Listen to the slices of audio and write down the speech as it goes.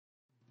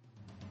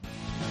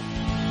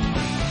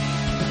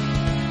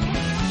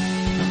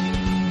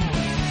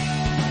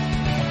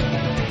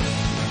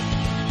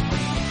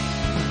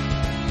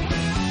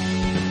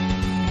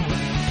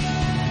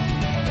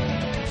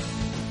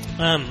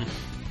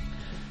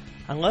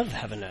I love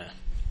having a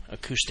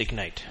acoustic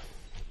night.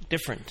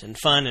 Different and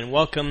fun, and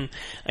welcome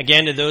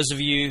again to those of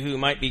you who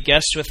might be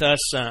guests with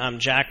us. I'm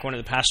Jack, one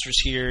of the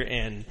pastors here,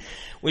 and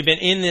we've been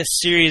in this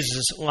series,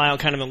 as Lyle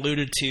kind of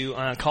alluded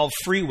to, called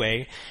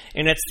Freeway,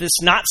 and it's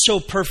this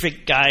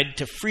not-so-perfect guide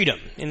to freedom,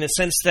 in the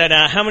sense that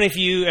how many of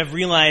you have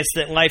realized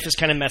that life is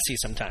kind of messy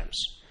sometimes?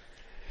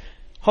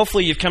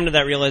 Hopefully you've come to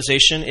that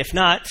realization. If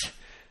not,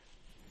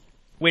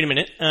 wait a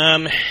minute,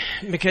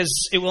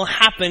 because it will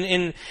happen,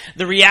 and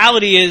the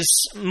reality is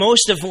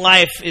most of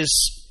life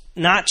is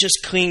not just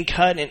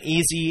clean-cut and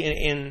easy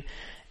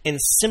and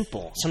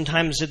simple.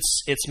 Sometimes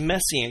it's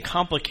messy and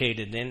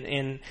complicated,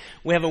 and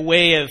we have a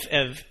way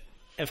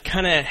of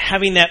kind of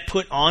having that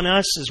put on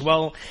us, as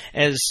well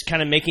as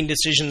kind of making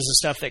decisions and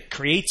stuff that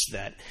creates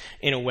that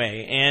in a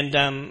way.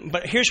 And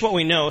but here's what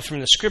we know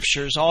from the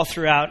Scriptures all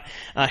throughout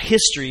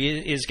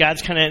history is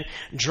God's kind of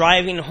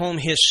driving home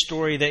His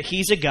story that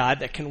He's a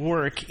God that can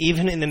work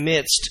even in the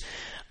midst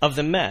of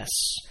the mess.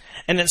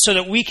 And then so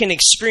that we can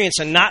experience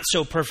a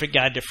not-so-perfect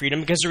guide to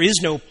freedom, because there is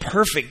no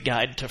perfect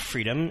guide to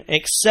freedom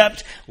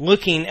except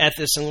looking at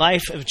this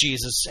life of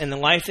Jesus and the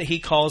life that He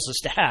calls us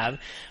to have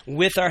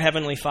with our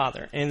Heavenly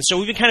Father. And so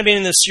we've been kind of been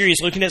in this series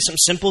looking at some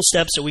simple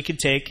steps that we could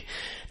take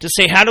to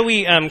say, how do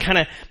we kind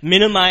of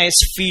minimize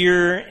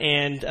fear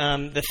and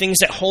the things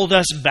that hold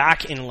us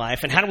back in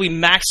life, and how do we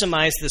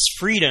maximize this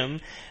freedom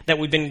that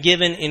we've been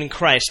given in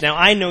Christ? Now,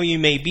 I know you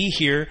may be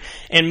here,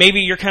 and maybe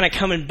you're kind of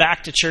coming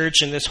back to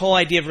church, and this whole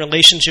idea of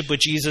relationship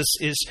with Jesus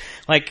is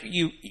like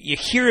you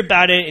hear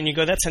about it, and you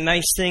go, that's a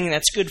nice thing,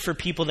 that's good for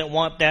people that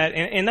want that,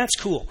 and that's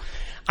cool.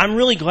 I'm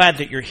really glad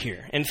that you're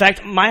here. In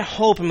fact, my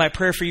hope and my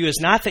prayer for you is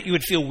not that you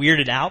would feel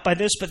weirded out by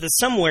this, but that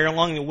somewhere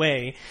along the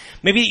way,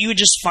 maybe you would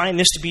just find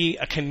this to be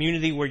a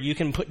community where you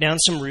can put down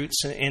some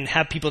roots and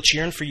have people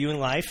cheering for you in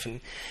life,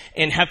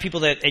 and have people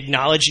that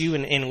acknowledge you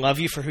and love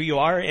you for who you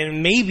are.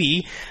 And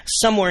maybe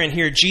somewhere in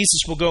here,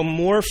 Jesus will go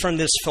more from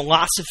this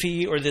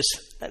philosophy or this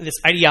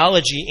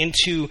ideology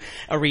into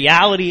a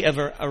reality of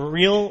a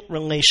real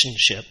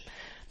relationship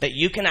that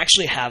you can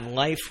actually have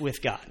life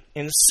with God.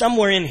 And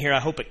somewhere in here, I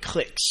hope it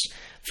clicks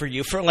for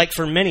you.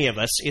 For many of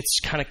us, it's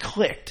kind of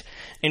clicked.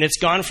 And it's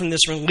gone from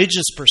this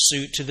religious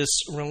pursuit to this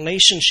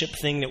relationship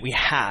thing that we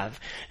have.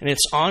 And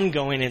it's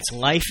ongoing, it's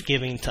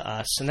life-giving to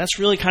us. And that's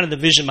really kind of the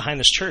vision behind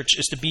this church,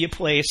 is to be a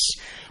place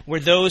where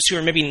those who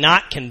are maybe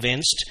not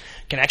convinced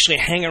can actually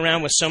hang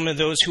around with some of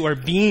those who are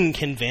being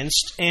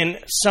convinced. And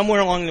somewhere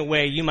along the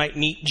way, you might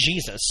meet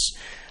Jesus,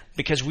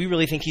 because we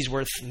really think He's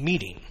worth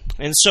meeting.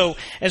 And so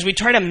as we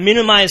try to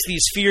minimize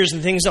these fears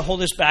and things that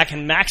hold us back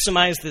and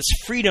maximize this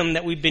freedom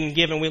that we've been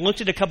given, we looked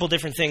at a couple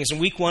different things. In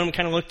week 1, we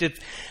kind of looked at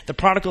the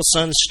prodigal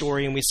son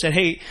story, and we said,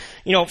 hey,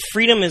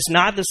 freedom is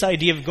not this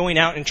idea of going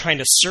out and trying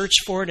to search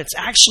for it. It's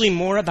actually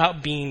more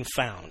about being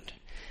found.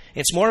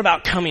 It's more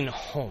about coming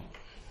home.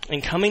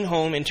 And coming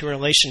home into a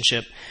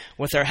relationship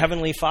with our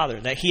Heavenly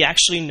Father, that He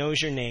actually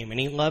knows your name, and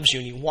He loves you,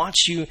 and He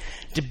wants you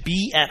to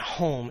be at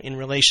home in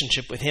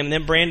relationship with Him. And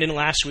then Brandon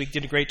last week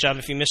did a great job.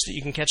 If you missed it,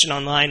 you can catch it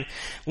online,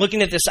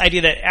 looking at this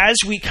idea that as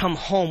we come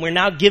home, we're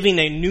now giving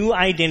a new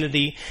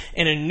identity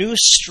and a new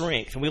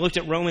strength. And we looked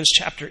at Romans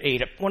chapter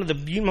 8, one of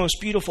the most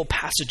beautiful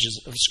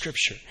passages of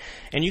Scripture.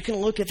 And you can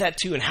look at that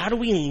too, and how do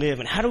we live,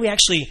 and how do we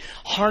actually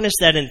harness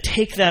that and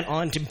take that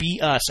on to be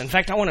us? In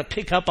fact, I want to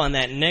pick up on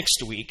that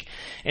next week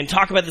and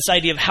talk about this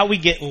idea of how we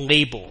get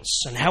labels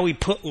and how we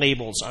put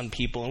labels on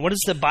people. And what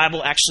does the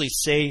Bible actually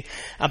say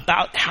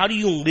about how do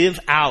you live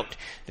out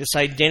this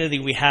identity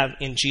we have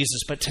in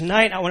Jesus? But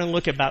tonight I want to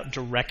look about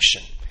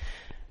direction,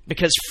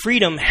 because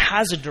freedom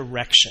has a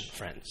direction,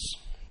 friends.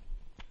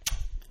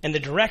 And the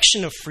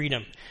direction of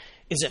freedom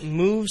is it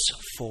moves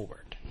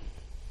forward.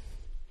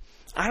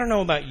 I don't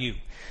know about you,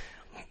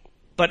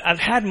 but I've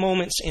had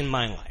moments in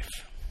my life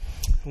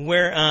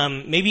where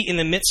maybe in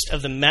the midst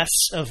of the mess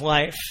of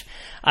life,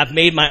 I've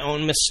made my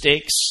own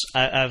mistakes.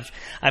 I've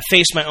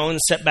faced my own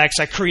setbacks.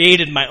 I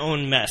created my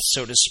own mess,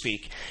 so to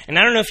speak. And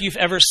I don't know if you've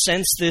ever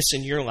sensed this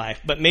in your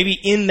life, but maybe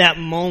in that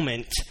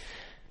moment,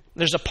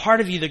 there's a part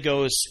of you that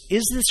goes,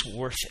 is this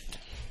worth it?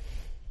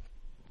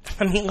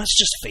 I mean, let's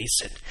just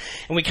face it.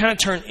 And we kind of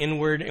turn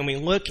inward, and we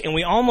look, and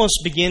we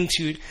almost begin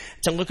to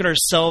look at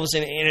ourselves,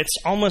 and it's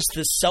almost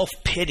this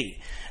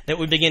self-pity that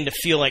we begin to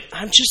feel like,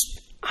 I'm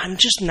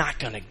just not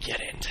going to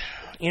get it.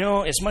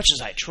 As much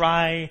as I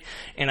try,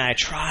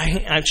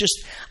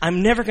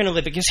 I'm never going to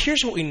live. Because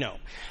here's what we know.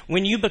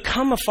 When you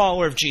become a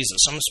follower of Jesus,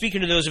 I'm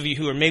speaking to those of you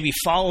who are maybe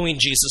following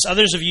Jesus.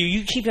 Others of you,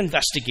 you keep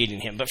investigating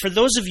Him. But for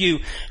those of you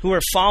who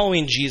are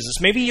following Jesus,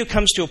 maybe you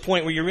comes to a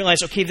point where you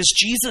realize, okay, this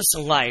Jesus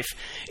life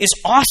is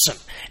awesome.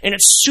 And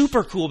it's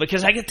super cool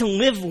because I get to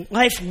live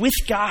life with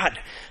God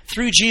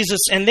through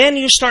Jesus. And then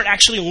you start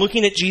actually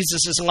looking at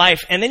Jesus'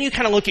 life. And then you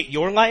kind of look at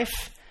your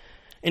life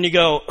and you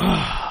go,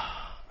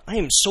 I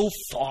am so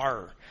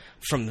far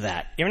from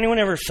that. Anyone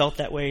ever felt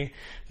that way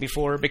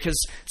before?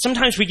 Because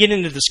sometimes we get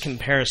into this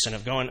comparison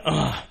of going,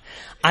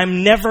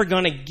 I'm never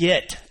going to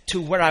get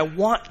to where I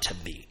want to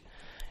be.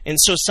 And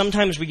so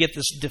sometimes we get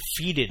this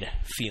defeated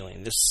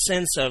feeling, this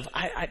sense of,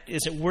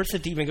 is it worth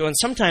it to even go? And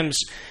sometimes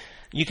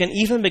you can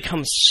even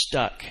become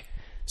stuck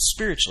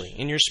spiritually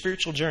in your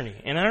spiritual journey.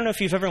 And I don't know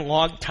if you've ever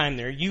logged time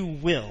there. You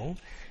will.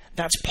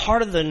 That's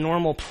part of the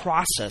normal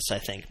process, I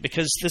think,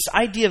 because this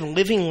idea of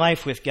living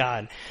life with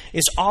God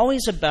is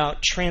always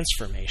about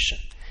transformation.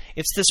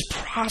 It's this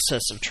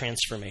process of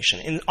transformation.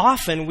 And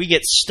often we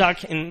get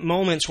stuck in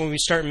moments when we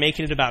start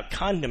making it about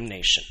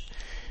condemnation,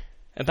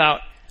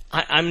 about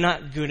I'm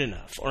not good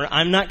enough, or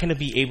I'm not going to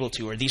be able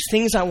to, or these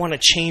things I want to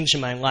change in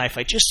my life,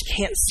 I just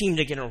can't seem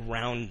to get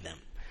around them.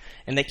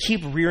 And they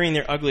keep rearing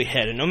their ugly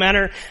head. And no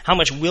matter how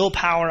much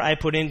willpower I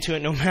put into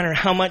it, no matter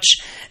how much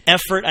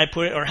effort I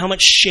put, or how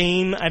much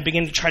shame I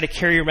begin to try to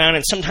carry around,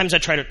 and sometimes I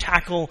try to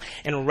tackle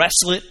and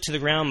wrestle it to the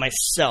ground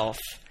myself.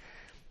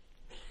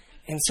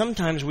 And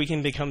sometimes we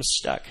can become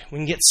stuck. We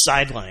can get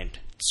sidelined,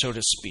 so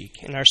to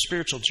speak, in our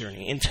spiritual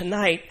journey. And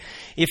tonight,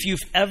 if you've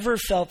ever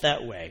felt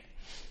that way,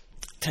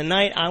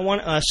 tonight I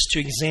want us to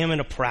examine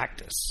a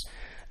practice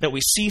that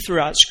we see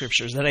throughout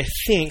Scriptures that I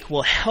think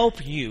will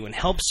help you and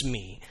helps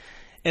me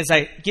as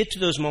I get to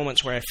those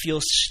moments where I feel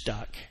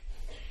stuck,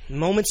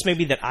 moments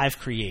maybe that I've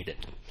created.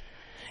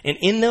 And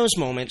in those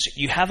moments,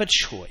 you have a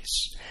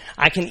choice.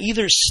 I can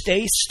either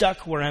stay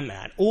stuck where I'm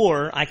at,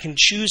 or I can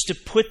choose to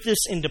put this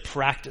into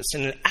practice,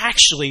 and it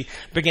actually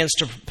begins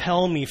to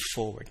propel me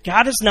forward.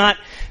 God is not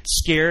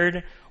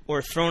scared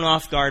or thrown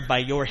off guard by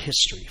your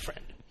history,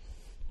 friend.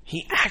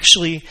 He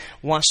actually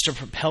wants to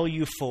propel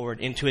you forward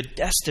into a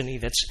destiny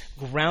that's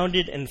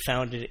grounded and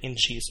founded in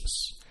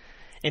Jesus,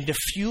 and to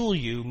fuel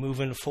you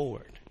moving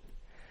forward.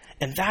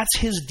 And that's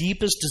his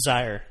deepest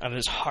desire of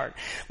his heart.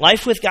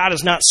 Life with God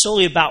is not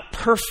solely about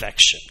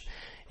perfection.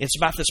 It's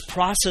about this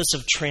process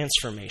of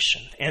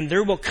transformation. And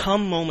there will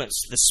come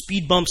moments, the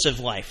speed bumps of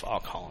life,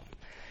 I'll call them,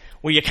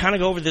 where you kind of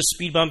go over this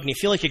speed bump and you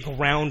feel like you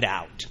ground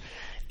out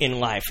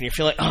in life. And you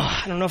feel like,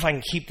 I don't know if I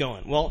can keep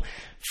going. Well,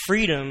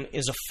 freedom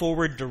is a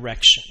forward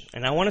direction.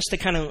 And I want us to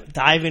kind of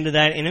dive into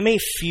that. And it may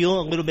feel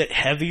a little bit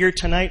heavier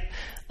tonight.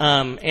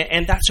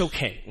 And that's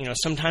okay.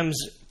 Sometimes,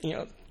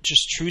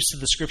 just truths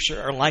of the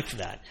Scripture are like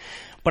that.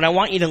 But I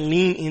want you to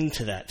lean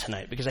into that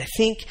tonight, because I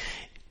think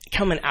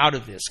coming out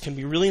of this can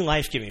be really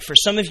life-giving. For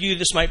some of you,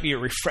 this might be a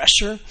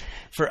refresher.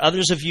 For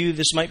others of you,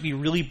 this might be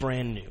really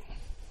brand new.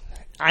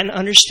 I'm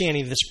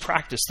understanding this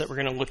practice that we're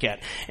going to look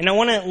at. And I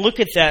want to look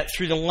at that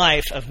through the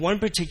life of one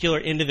particular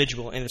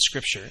individual in the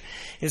Scripture.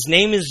 His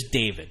name is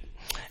David.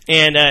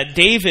 And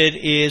David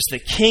is the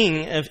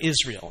king of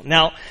Israel.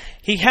 Now,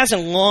 he has a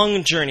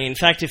long journey. In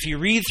fact, if you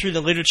read through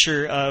the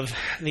literature of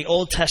the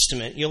Old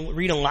Testament, you'll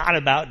read a lot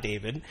about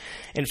David.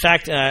 In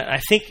fact,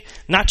 I think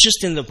not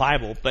just in the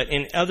Bible, but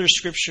in other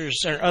scriptures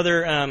or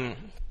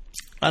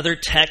other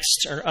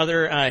texts or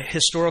other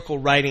historical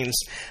writings,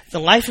 the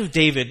life of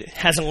David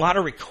has a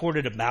lot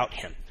recorded about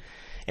him.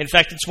 In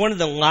fact, it's one of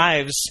the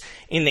lives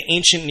in the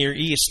ancient Near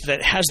East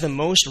that has the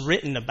most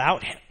written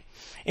about him.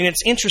 And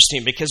it's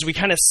interesting because we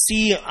kind of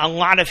see a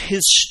lot of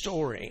his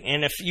story.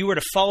 And if you were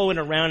to follow it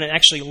around and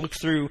actually look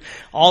through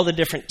all the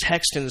different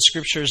texts in the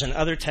Scriptures and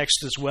other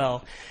texts as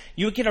well,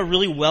 you would get a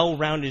really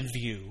well-rounded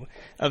view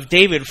of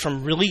David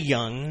from really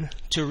young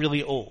to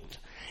really old.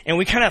 And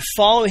we kind of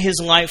follow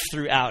his life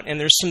throughout. And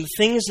there's some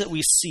things that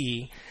we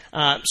see,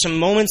 some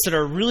moments that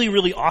are really,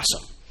 really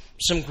awesome.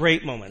 Some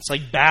great moments,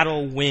 like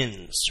battle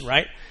wins,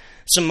 right?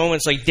 Some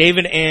moments like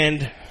David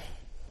and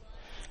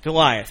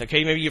Goliath,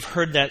 okay? Maybe you've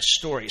heard that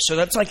story. So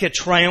that's like a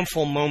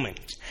triumphal moment.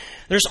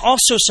 There's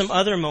also some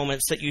other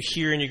moments that you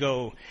hear and you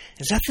go,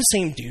 is that the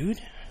same dude?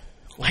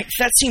 Like,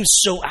 that seems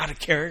so out of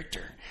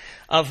character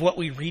of what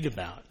we read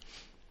about.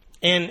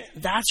 And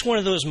that's one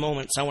of those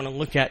moments I want to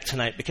look at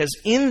tonight, because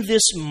in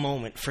this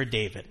moment for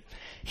David,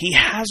 he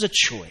has a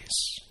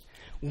choice.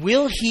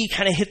 Will he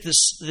kind of hit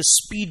this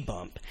speed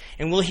bump?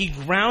 And will he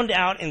ground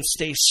out and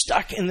stay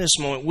stuck in this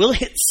moment? Will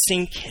it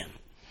sink him?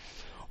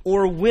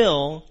 Or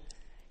will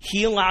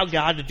he allow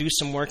God to do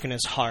some work in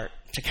his heart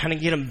to kind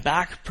of get him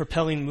back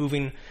propelling,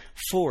 moving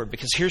forward?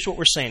 Because here's what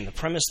we're saying, the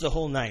premise of the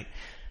whole night.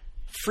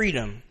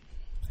 Freedom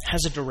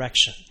has a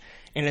direction,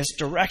 and its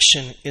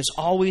direction is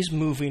always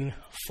moving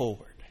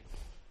forward.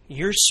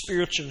 Your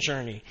spiritual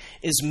journey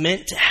is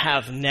meant to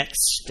have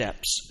next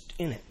steps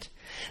in it.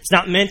 It's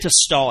not meant to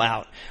stall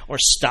out or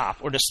stop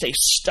or to stay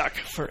stuck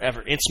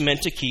forever. It's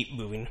meant to keep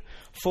moving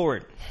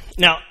forward.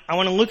 Now, I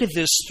want to look at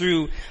this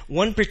through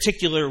one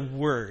particular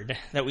word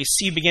that we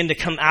see begin to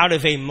come out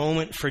of a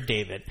moment for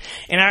David.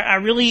 And I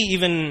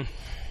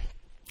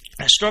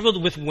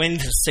struggled with when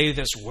to say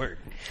this word.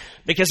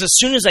 Because as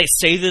soon as I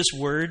say this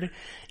word,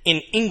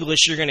 in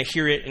English, you're going to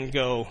hear it and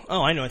go,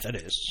 oh, I know what that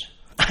is.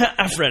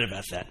 I've read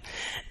about that.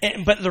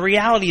 But the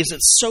reality is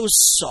it's so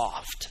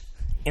soft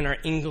in our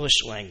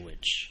English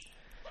language.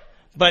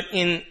 But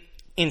in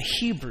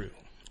Hebrew,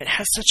 it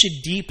has such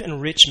a deep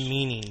and rich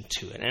meaning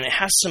to it. And it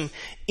has some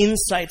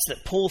insights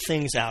that pull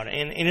things out.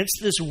 And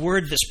it's this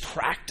word, this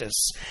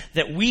practice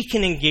that we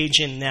can engage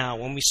in now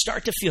when we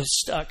start to feel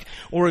stuck,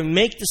 or we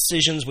make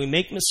decisions, we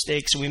make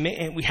mistakes,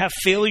 we have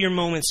failure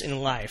moments in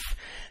life,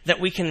 that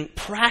we can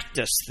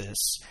practice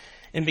this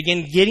and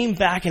begin getting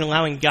back and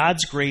allowing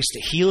God's grace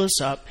to heal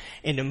us up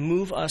and to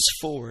move us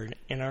forward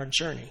in our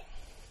journey.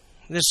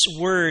 This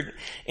word,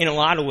 in a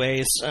lot of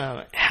ways,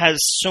 has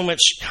so much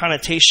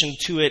connotation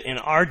to it in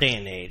our day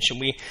and age.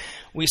 And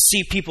we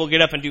see people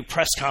get up and do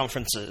press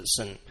conferences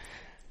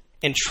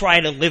and try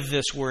to live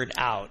this word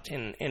out.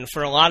 And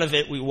for a lot of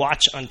it, we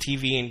watch on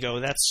TV and go,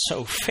 that's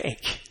so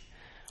fake,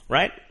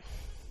 right?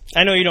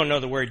 I know you don't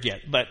know the word yet,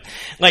 but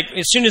like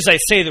as soon as I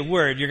say the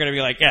word, you're going to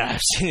be like, yeah,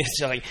 I've seen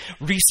this. Like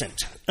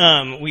recent,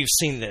 we've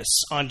seen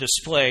this on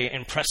display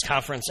in press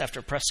conference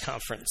after press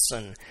conference,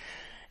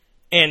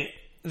 and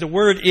the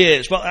word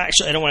is, well,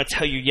 actually, I don't want to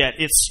tell you yet.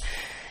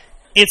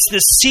 It's the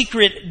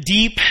secret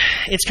deep.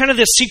 It's kind of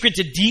the secret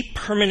to deep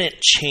permanent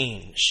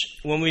change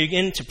when we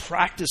begin to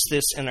practice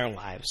this in our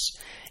lives.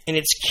 And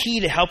it's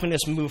key to helping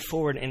us move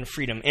forward in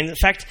freedom. And in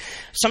fact,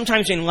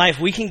 sometimes in life,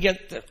 we can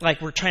get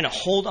like we're trying to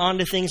hold on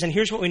to things. And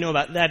here's what we know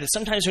about that is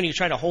sometimes when you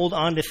try to hold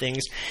on to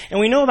things, and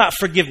we know about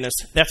forgiveness,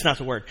 that's not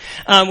the word.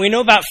 We know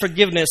about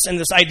forgiveness and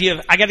this idea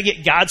of I got to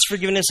get God's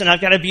forgiveness and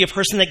I've got to be a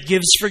person that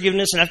gives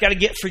forgiveness and I've got to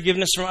get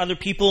forgiveness from other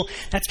people.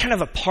 That's kind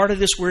of a part of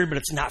this word, but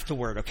it's not the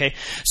word, okay?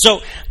 So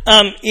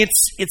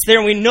it's there.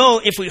 And we know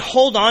if we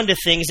hold on to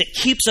things, it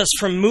keeps us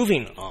from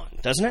moving on,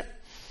 doesn't it?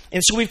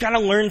 And so we've got to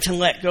learn to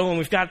let go, and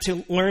we've got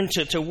to learn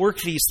to work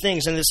these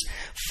things. And this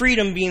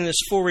freedom being this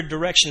forward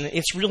direction,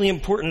 it's really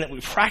important that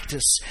we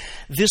practice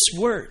this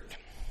word.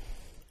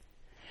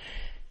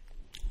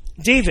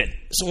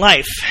 David's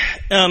life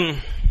kind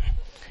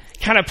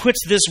of puts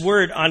this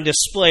word on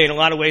display in a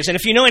lot of ways. And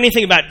if you know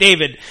anything about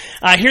David,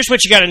 here's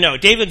what you got to know.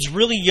 David's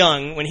really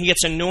young when he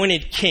gets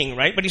anointed king,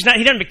 right? But he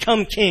doesn't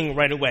become king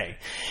right away.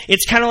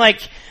 It's kind of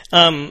like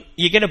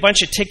you get a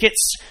bunch of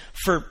tickets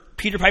for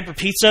Peter Piper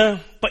Pizza,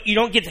 but you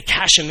don't get to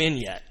cash them in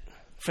yet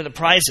for the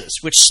prizes,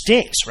 which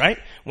stinks, right?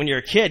 When you're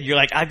a kid, you're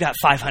like, I've got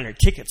 500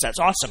 tickets. That's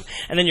awesome.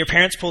 And then your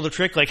parents pull the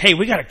trick like, hey,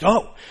 we got to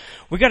go.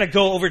 We got to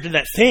go over to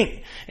that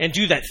thing and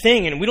do that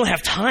thing, and we don't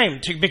have time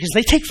to because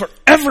they take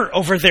forever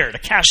over there to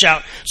cash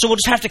out, so we'll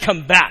just have to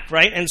come back,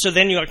 right? And so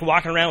then you're like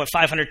walking around with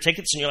 500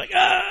 tickets, and you're like,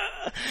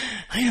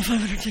 I have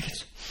 500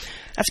 tickets.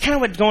 That's kind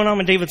of what's going on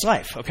in David's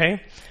life, okay?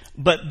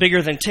 But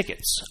bigger than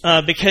tickets,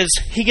 because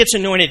he gets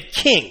anointed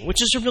king,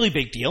 which is a really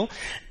big deal,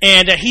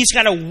 and he's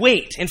got to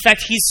wait. In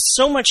fact, he's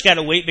so much got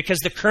to wait because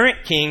the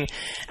current king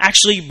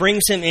actually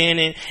brings him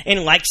in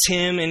and likes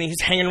him, and he's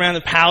hanging around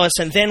the palace,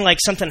 and then like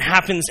something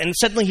happens, and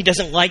suddenly he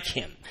doesn't like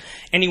him,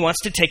 and he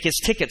wants to take his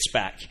tickets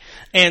back.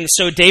 And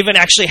so David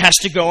actually has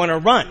to go on a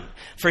run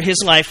for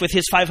his life with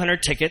his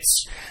 500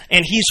 tickets,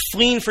 and he's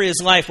fleeing for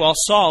his life while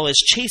Saul is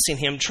chasing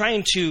him,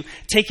 trying to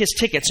take his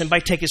tickets, and by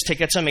take his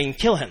tickets, I mean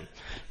kill him.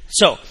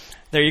 So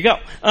there you go.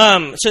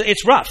 So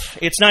it's rough.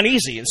 It's not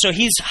easy. And so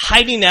he's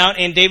hiding out,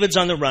 and David's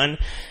on the run,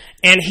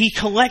 and he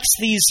collects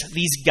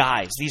these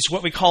guys, these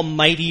what we call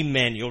mighty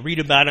men. You'll read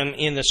about them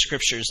in the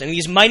scriptures. And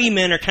these mighty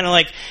men are kind of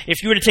like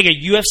if you were to take a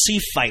UFC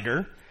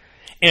fighter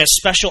and a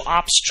special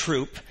ops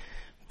troop,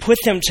 put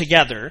them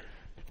together,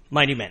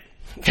 mighty men.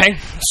 Okay,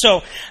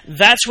 so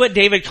that's what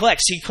David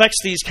collects. He collects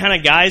these kind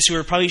of guys who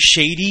are probably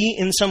shady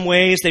in some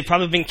ways. They've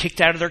probably been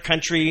kicked out of their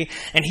country,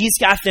 and he's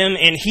got them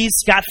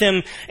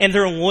and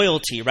their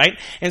loyalty, right?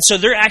 And so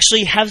he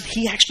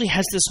actually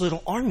has this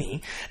little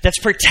army that's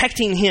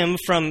protecting him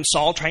from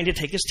Saul trying to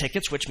take his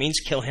tickets, which means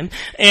kill him.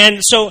 And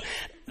so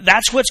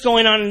that's what's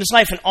going on in his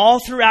life. And all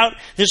throughout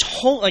this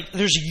whole,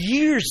 there's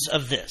years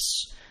of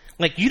this.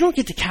 Like, you don't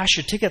get to cash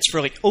your tickets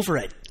for over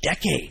a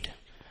decade.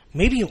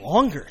 Maybe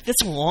longer.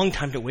 That's a long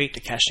time to wait to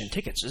cash in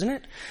tickets, isn't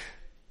it?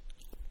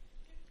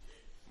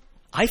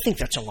 I think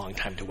that's a long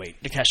time to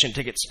wait to cash in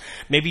tickets.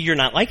 Maybe you're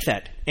not like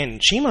that,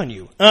 and shame on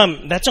you.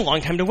 That's a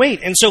long time to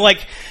wait. And so,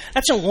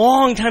 that's a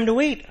long time to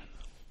wait.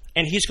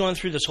 And he's going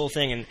through this whole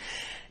thing, and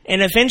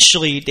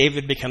eventually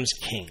David becomes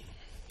king.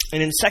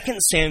 And in 2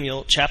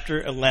 Samuel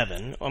chapter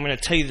 11, I'm going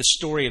to tell you the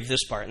story of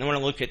this part, and then I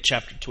want to look at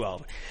chapter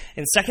 12.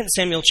 In 2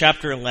 Samuel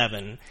chapter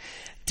 11,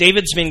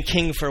 David's been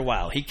king for a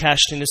while. He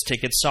cashed in his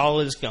ticket. Saul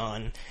is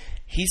gone.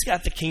 He's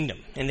got the kingdom.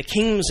 And the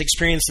kingdom's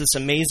experienced this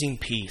amazing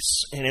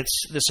peace. And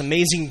it's this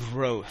amazing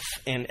growth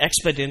and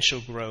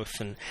exponential growth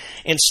and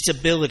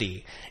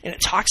stability. And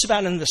it talks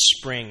about in the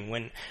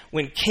spring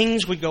when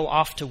kings would go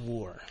off to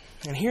war.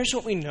 And here's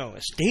what we know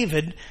is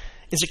David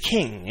is a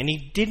king, and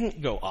he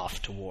didn't go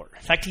off to war.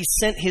 In fact, he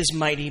sent his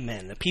mighty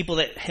men, the people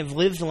that have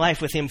lived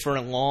life with him for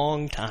a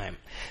long time,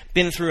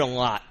 been through a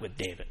lot with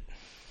David.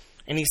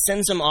 And he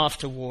sends them off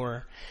to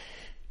war.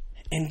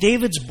 And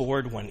David's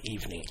bored one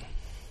evening.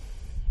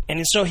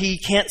 And so he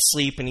can't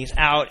sleep, and he's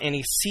out, and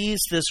he sees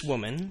this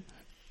woman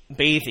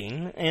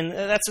bathing. And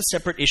that's a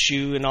separate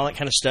issue and all that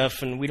kind of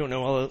stuff. And we don't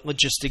know all the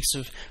logistics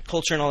of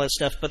culture and all that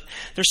stuff. But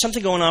there's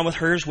something going on with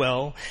her as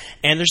well.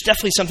 And there's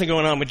definitely something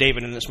going on with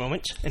David in this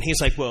moment. And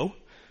he's like, whoa,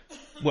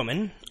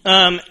 woman.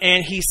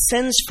 And he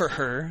sends for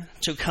her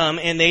to come,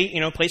 and they,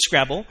 play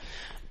Scrabble.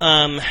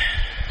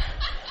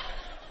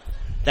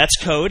 That's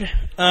code.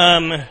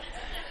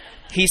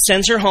 He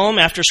sends her home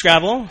after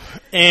Scrabble,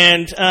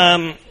 and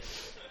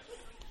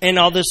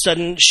all of a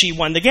sudden she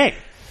won the game.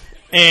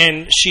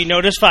 and she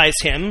notifies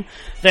him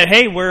that,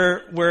 hey,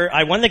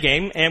 I won the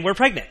game and we're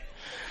pregnant.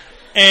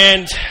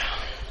 And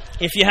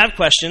if you have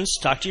questions,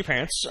 talk to your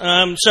parents.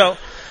 So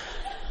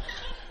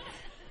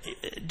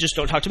just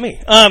don't talk to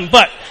me.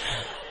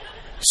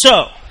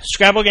 So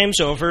Scrabble game's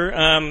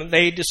over.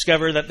 They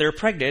discover that they're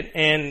pregnant,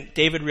 and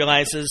David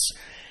realizes,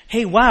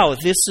 hey, wow,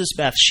 this is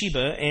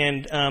Bathsheba,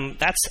 and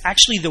that's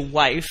actually the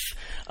wife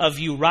of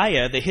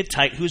Uriah the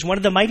Hittite, who's one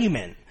of the mighty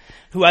men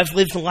who I've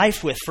lived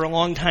life with for a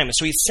long time. And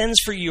so he sends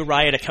for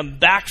Uriah to come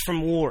back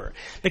from war,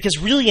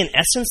 because really, in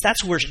essence,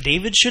 that's where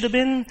David should have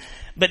been,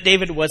 but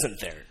David wasn't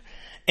there.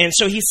 And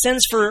so he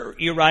sends for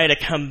Uriah to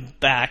come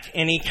back,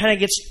 and he kind of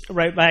gets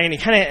right by, and he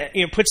kind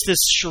of puts this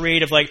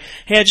charade of like,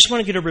 hey, I just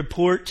want to get a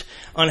report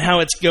on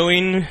how it's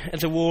going at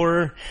the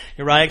war.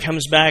 Uriah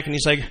comes back, and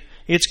he's like,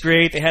 it's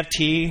great. They have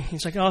tea.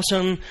 He's like,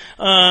 awesome.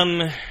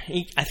 I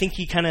think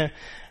he kind of,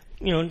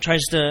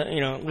 tries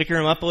to, liquor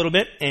him up a little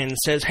bit and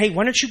says, hey,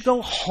 why don't you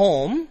go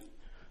home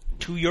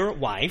to your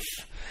wife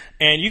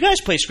and you guys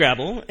play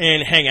Scrabble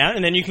and hang out,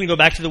 and then you can go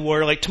back to the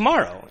war like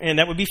tomorrow, and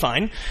that would be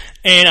fine.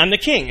 And I'm the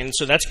king, and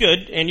so that's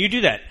good, and you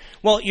do that.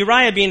 Well,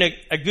 Uriah, being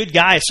a good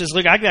guy, says,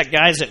 look, I got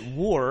guys at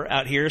war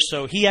out here,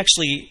 so he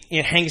actually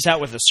hangs out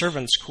with the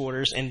servants'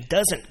 quarters and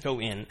doesn't go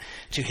in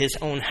to his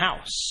own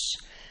house.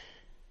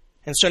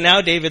 And so now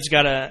David's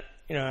got a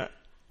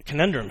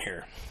conundrum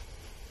here.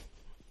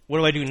 What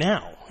do I do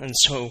now? And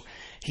so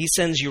he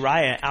sends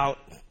Uriah out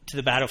to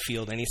the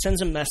battlefield, and he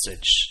sends a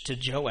message to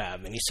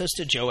Joab, and he says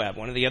to Joab,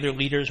 one of the other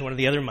leaders, one of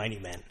the other mighty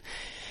men,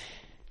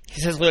 he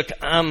says, look,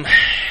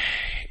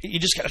 you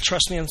just got to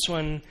trust me on this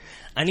one.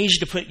 I need you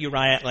to put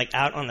Uriah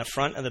out on the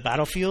front of the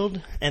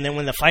battlefield, and then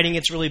when the fighting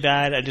gets really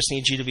bad, I just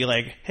need you to be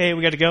like, hey,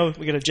 we got to go,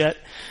 we got a jet,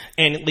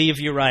 and leave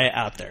Uriah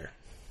out there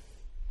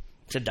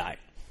to die.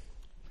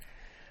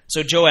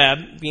 So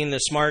Joab, being the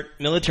smart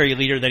military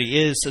leader that he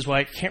is, says, well,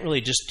 I can't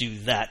really just do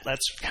that.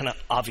 That's kind of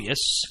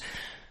obvious.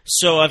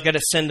 So I've got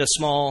to send a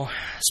small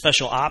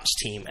special ops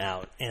team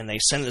out. And they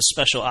send the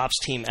special ops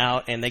team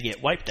out, and they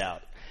get wiped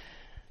out.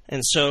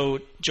 And so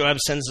Joab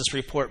sends this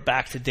report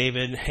back to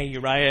David, hey,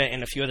 Uriah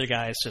and a few other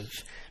guys have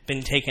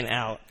been taken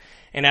out.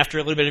 And after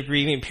a little bit of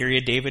grieving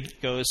period, David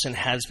goes and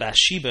has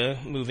Bathsheba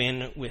move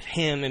in with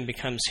him and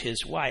becomes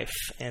his wife,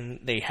 and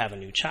they have a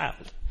new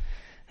child.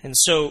 And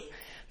so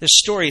this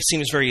story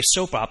seems very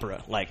soap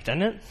opera-like,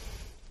 doesn't it?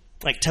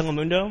 Like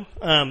Telemundo,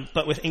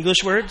 but with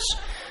English words,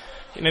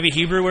 maybe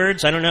Hebrew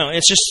words. I don't know.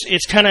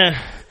 It's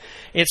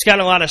got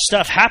a lot of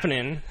stuff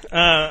happening,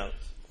 a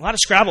lot of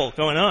Scrabble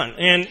going on,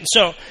 and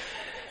so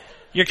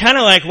you're kind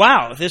of like,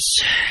 wow, this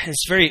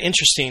is very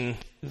interesting.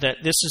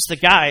 That this is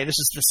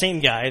the same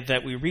guy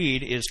that we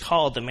read is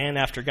called the man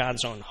after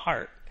God's own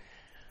heart.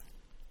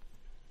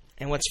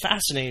 And what's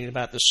fascinating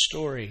about this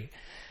story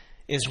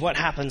is what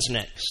happens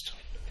next.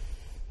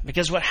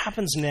 Because what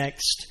happens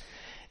next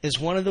is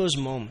one of those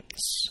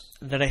moments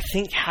that I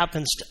think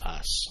happens to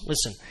us.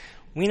 Listen,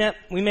 we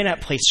may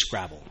not play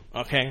Scrabble,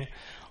 okay?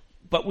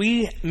 But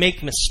we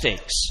make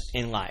mistakes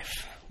in life.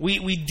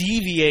 We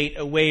deviate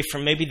away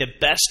from maybe the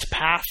best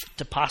path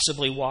to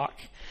possibly walk,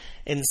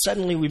 and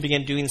suddenly we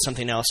begin doing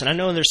something else. And I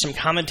know there's some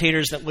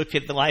commentators that look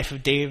at the life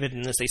of David,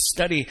 and as they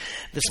study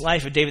this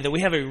life of David, that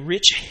we have a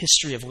rich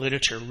history of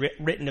literature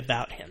written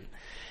about him.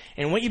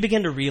 And what you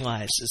begin to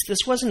realize is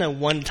this wasn't a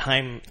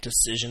one-time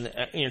decision,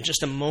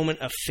 just a moment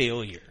of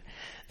failure.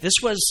 This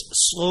was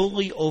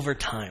slowly over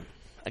time.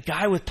 A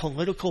guy with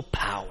political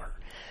power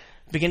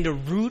began to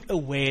root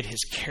away at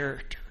his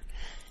character.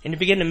 And he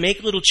began to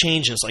make little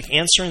changes, like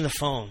answering the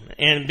phone,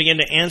 and began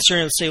to answer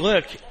and say,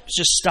 look,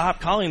 just stop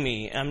calling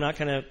me. I'm not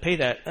going to pay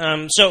that.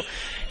 So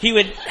he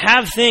would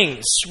have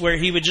things where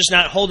he would just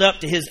not hold up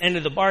to his end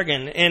of the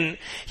bargain. And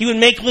he would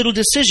make little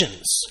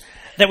decisions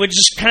that would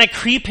just kind of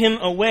creep him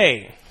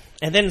away.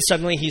 And then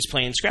suddenly he's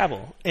playing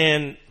Scrabble.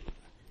 And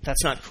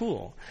that's not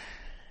cool.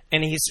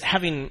 And he's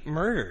having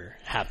murder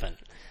happen.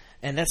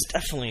 And that's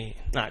definitely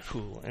not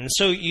cool. And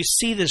so you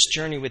see this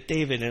journey with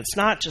David, and it's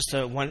not just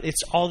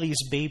it's all these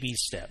baby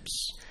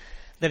steps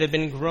that have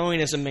been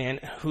growing as a man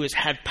who has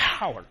had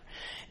power.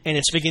 And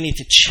it's beginning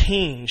to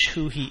change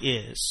who he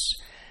is.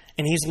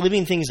 And he's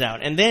living things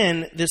out. And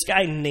then this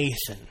guy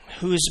Nathan,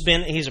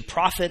 he's a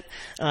prophet,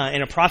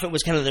 and a prophet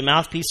was kind of the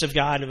mouthpiece of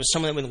God. It was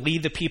someone that would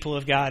lead the people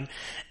of God.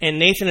 And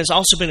Nathan has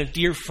also been a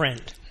dear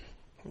friend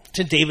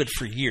to David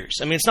for years.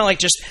 I mean, it's not like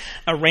just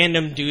a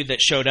random dude that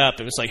showed up.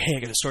 It was like, hey,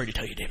 I got a story to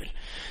tell you, David.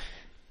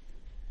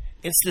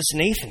 It's this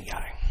Nathan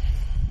guy.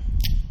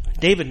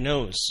 David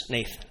knows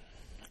Nathan.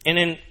 And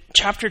in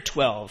chapter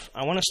 12,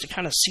 I want us to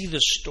kind of see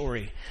this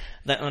story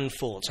that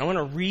unfolds. I want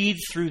to read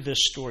through this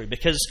story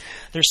because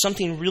there's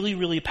something really,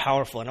 really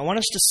powerful. And I want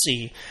us to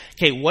see,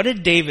 okay, what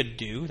did David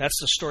do? That's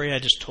the story I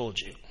just told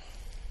you.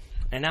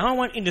 And now I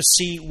want you to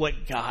see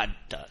what God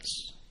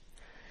does.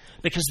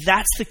 Because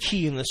that's the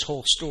key in this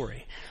whole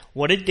story.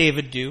 What did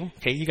David do?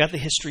 Okay, you got the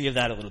history of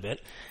that a little bit.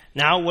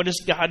 Now, what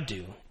does God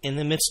do in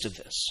the midst of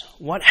this?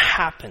 What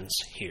happens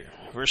here?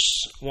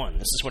 Verse 1,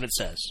 this is what it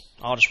says.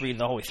 I'll just read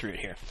the whole way through it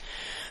here.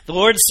 The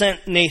Lord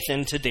sent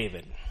Nathan to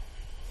David.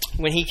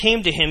 when he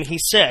came to him, he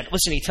said,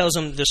 listen, he tells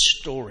him this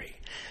story,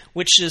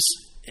 which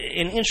is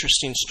an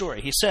interesting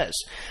story. He says,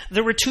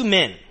 there were 2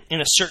 men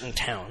in a certain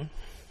town,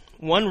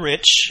 one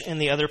rich and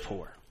the other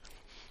poor.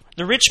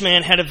 The rich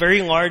man had a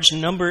very large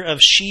number of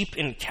sheep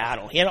and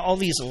cattle. He had all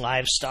these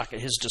livestock at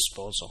his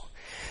disposal.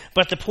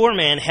 But the poor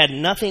man had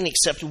nothing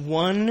except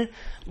one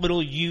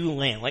little ewe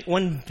lamb, like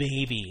one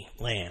baby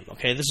lamb.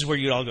 Okay, this is where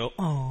you'd all go,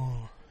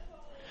 oh.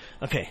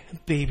 Okay,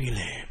 baby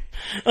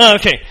lamb.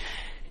 Okay,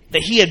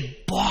 that he had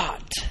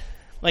bought.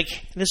 Like,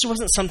 this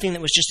wasn't something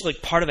that was just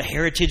like part of a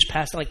heritage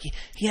past. Like,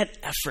 he had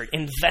effort,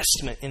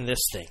 investment in this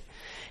thing.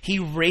 He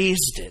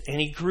raised it,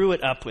 and he grew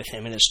it up with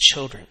him and his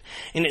children.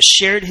 And it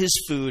shared his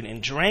food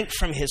and drank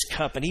from his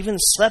cup and even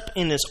slept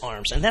in his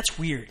arms. And that's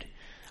weird,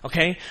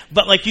 okay?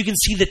 But, like, you can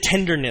see the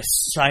tenderness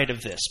side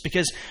of this,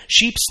 because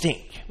sheep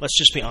stink. Let's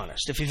just be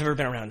honest, if you've ever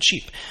been around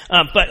sheep.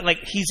 But, like,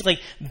 he's, like,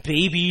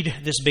 babied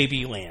this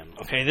baby lamb,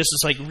 okay? This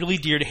is, like, really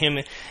dear to him.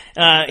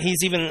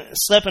 He's even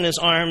slept in his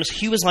arms.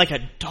 He was like a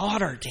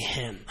daughter to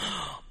him.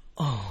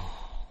 Oh.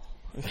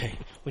 Okay,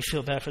 we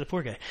feel bad for the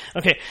poor guy.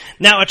 Okay,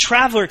 now a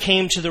traveler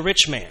came to the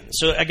rich man.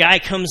 So a guy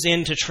comes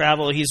in to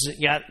travel. He's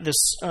got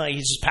this.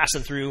 He's just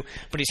passing through,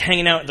 but he's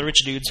hanging out at the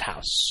rich dude's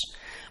house.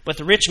 But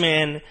the rich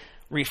man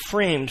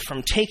refrained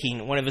from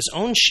taking one of his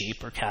own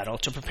sheep or cattle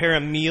to prepare a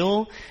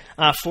meal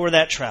for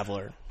that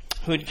traveler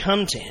who had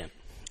come to him.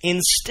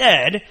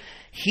 Instead,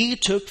 he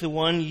took the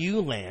one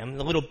ewe lamb,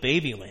 the little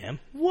baby lamb.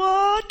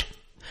 What?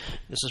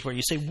 This is where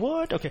you say,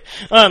 what? Okay.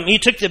 He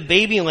took the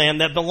baby lamb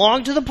that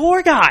belonged to the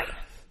poor guy.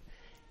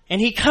 And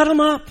he cut him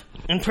up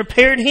and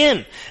prepared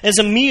him as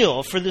a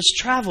meal for this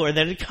traveler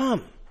that had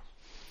come.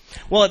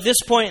 Well, at this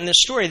point in the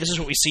story, this is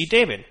what we see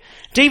David.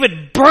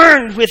 David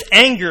burned with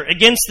anger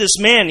against this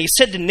man. He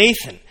said to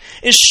Nathan,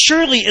 as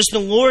surely as the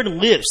Lord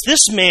lives,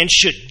 this man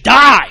should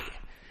die.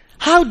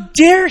 How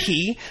dare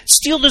he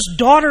steal this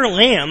daughter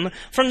lamb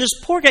from this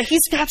poor guy?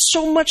 He's got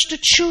so much to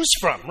choose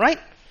from, right?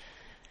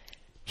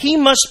 He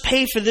must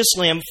pay for this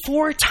lamb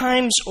 4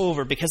 times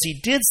over because he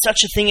did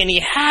such a thing and he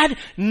had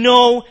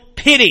no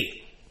pity.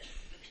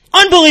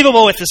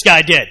 Unbelievable what this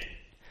guy did.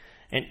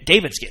 And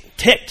David's getting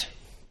ticked.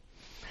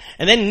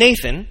 And then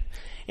Nathan,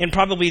 in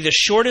probably the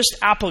shortest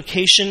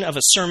application of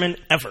a sermon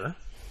ever,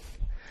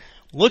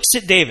 looks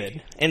at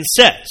David and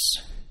says,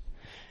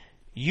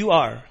 you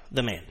are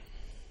the man.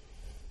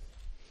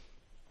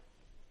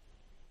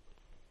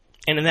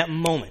 And in that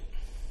moment,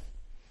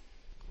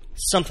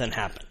 something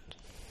happened.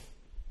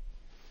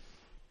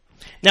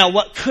 Now,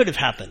 what could have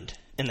happened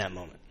in that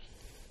moment?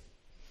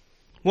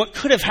 What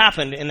could have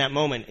happened in that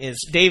moment is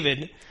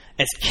David,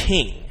 as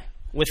king,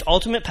 with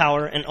ultimate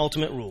power and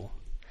ultimate rule,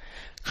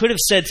 could have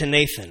said to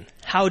Nathan,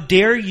 how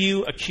dare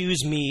you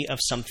accuse me of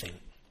something?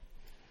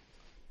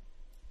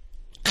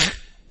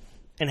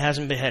 And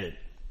hasn't beheaded.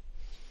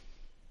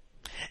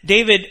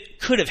 David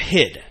could have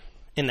hid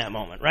in that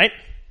moment, right?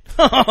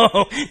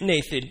 Oh,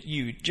 Nathan,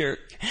 you jerk.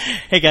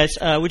 Hey guys,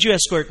 would you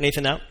escort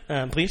Nathan out,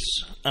 please?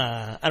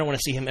 I don't want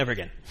to see him ever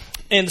again.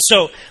 And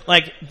so,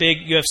 like big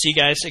UFC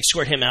guys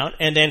escort him out,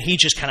 and then he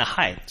just kind of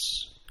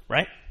hides,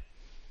 right?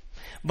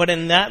 But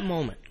in that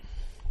moment,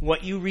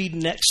 what you read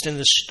next in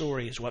the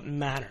story is what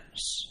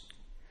matters.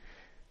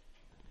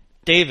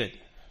 David,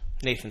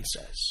 Nathan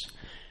says,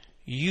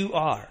 you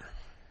are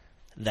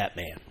that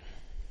man.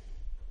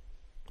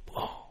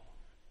 Whoa.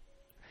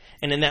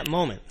 And in that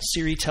moment,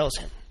 Siri tells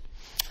him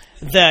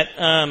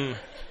that,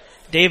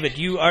 David,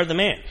 you are the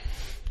man.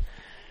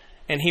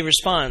 And he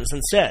responds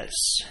and says,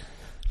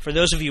 for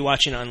those of you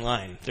watching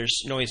online,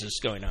 there's noises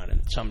going on,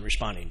 and so I'm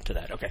responding to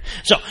that. Okay.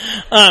 So,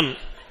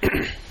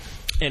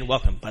 and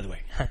welcome, by the way.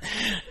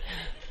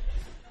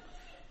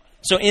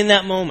 So in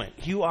that moment,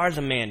 you are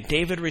the man.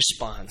 David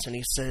responds, and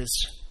he says,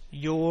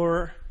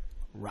 you're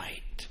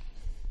right.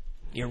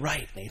 You're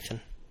right,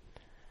 Nathan.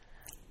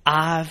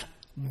 I've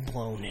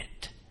blown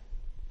it.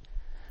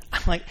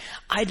 I'm like,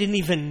 I didn't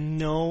even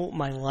know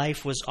my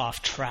life was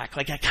off track.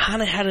 Like, I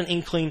kind of had an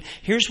inkling.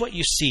 Here's what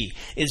you see,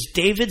 is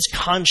David's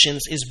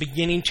conscience is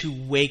beginning to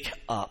wake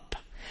up.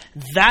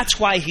 That's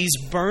why he's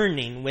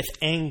burning with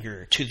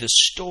anger to the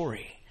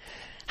story.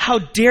 How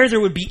dare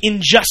there would be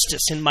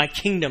injustice in my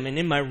kingdom and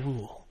in my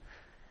rule?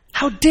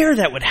 How dare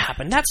that would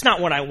happen? That's not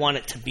what I want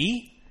it to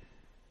be.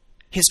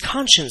 His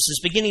conscience is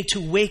beginning to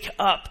wake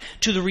up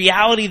to the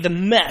reality of the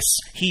mess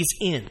he's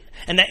in,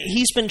 and that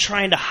he's been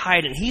trying to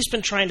hide, and he's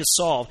been trying to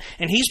solve,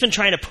 and he's been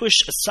trying to push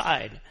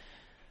aside.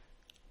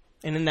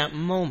 And in that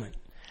moment,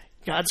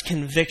 God's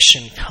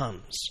conviction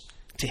comes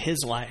to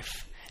his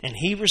life, and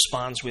he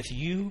responds with,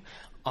 you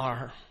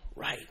are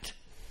right.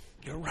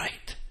 You're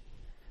right.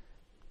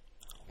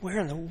 Where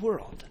in the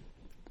world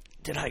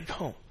did I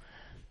go?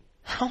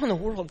 How in the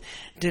world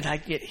did I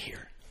get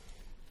here?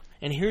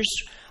 And here's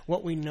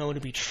what we know to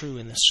be true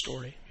in this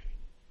story.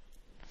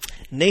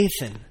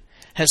 Nathan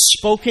has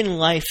spoken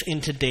life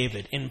into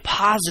David in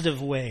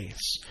positive ways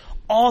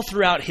all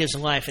throughout his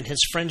life and his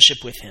friendship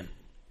with him.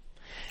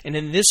 And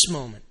in this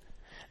moment,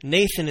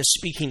 Nathan is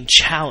speaking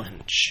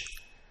challenge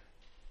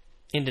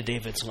into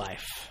David's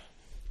life.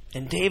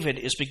 And David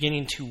is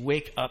beginning to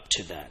wake up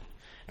to that,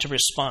 to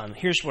respond.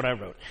 Here's what I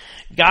wrote.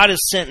 God has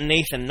sent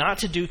Nathan not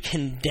to do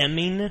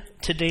condemning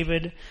to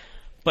David,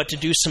 but to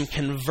do some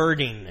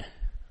converting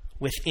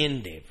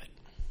within David.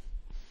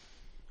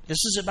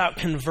 This is about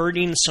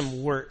converting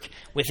some work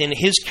within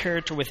his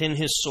character, within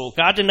his soul.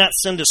 God did not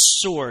send a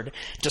sword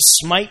to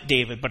smite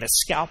David, but a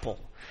scalpel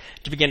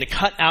to begin to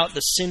cut out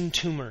the sin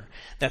tumor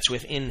that's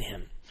within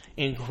him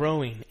and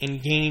growing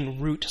and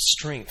gaining root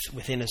strength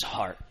within his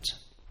heart.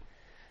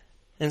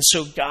 And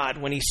so God,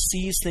 when he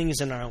sees things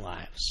in our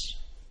lives,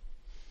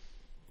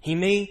 he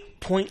may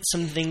point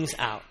some things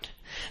out.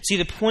 See,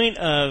 the point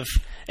of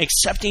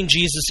accepting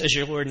Jesus as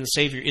your Lord and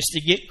Savior is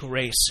to get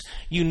grace.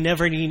 You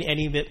never need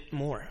any bit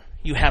more.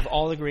 You have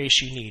all the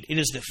grace you need. It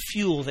is the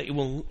fuel that you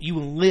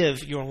will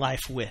live your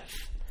life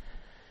with.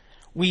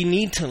 We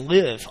need to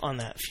live on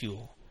that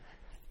fuel.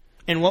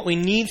 And what we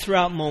need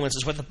throughout moments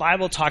is what the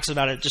Bible talks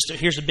about.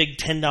 Here's a big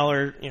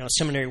 $10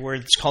 seminary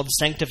word. It's called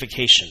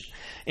sanctification.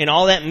 And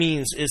all that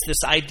means is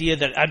this idea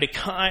that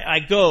I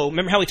go.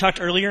 Remember how we talked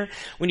earlier?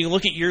 When you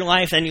look at your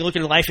life and you look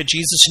at the life of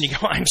Jesus and you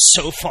go, I'm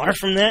so far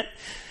from that.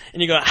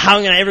 And you go,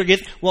 how can I ever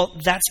get? Well,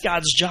 that's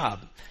God's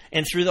job.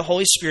 And through the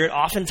Holy Spirit,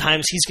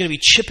 oftentimes he's going to be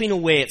chipping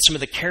away at some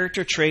of the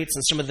character traits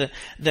and some of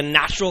the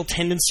natural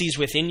tendencies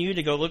within you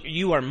to go, look,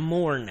 you are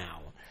more now.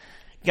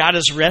 God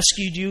has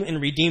rescued you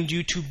and redeemed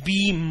you to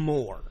be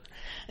more.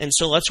 And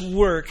so let's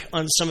work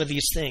on some of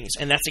these things.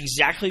 And that's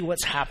exactly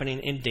what's happening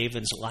in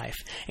David's life.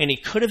 And he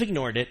could have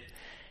ignored it.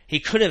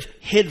 He could have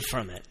hid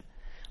from it.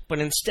 But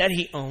instead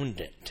he owned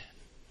it.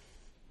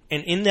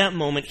 And in that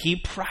moment, he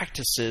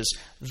practices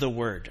the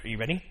word. Are you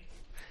ready?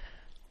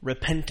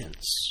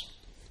 Repentance.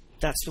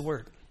 That's the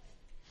word.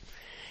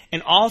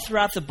 And all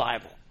throughout the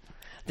Bible,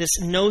 this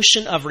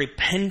notion of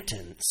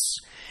repentance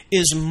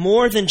is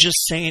more than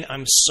just saying,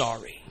 I'm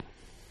sorry.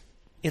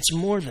 It's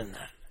more than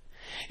that.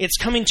 It's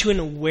coming to an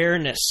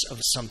awareness of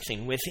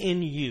something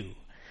within you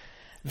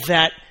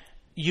that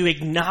you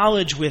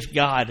acknowledge with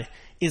God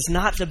is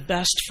not the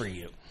best for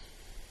you.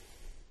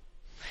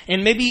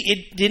 And maybe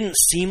it didn't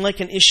seem like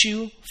an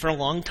issue for a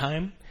long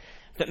time,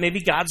 but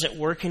maybe God's at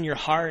work in your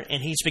heart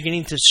and he's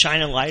beginning to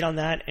shine a light on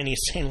that and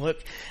he's saying,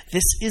 look,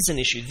 this is an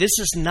issue. This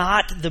is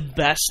not the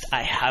best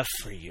I have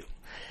for you.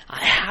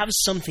 I have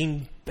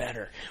something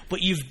better,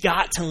 but you've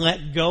got to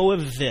let go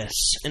of this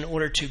in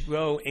order to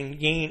grow and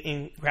gain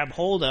and grab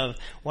hold of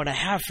what I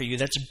have for you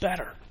that's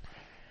better.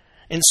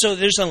 And so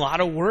there's a lot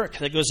of work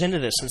that goes into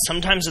this, and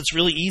sometimes it's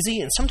really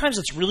easy, and sometimes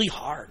it's really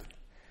hard.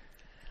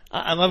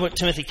 I love what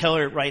Timothy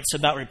Keller writes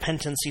about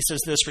repentance. He says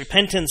this: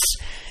 repentance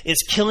is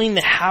killing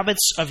the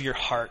habits of your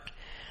heart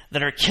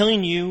that are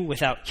killing you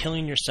without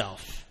killing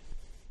yourself.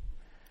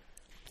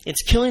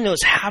 It's killing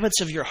those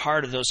habits of your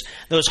heart, of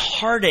those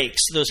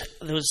heartaches,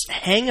 those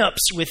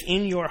hang-ups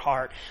within your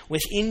heart,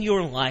 within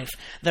your life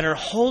that are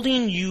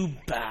holding you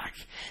back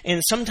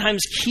and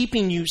sometimes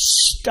keeping you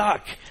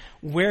stuck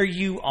where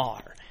you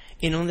are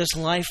in this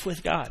life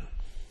with God.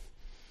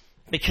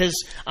 Because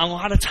a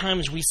lot of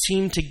times we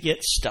seem to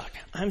get stuck.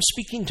 I'm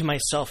speaking to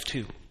myself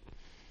too.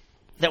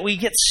 That we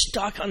get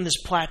stuck on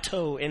this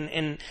plateau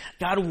and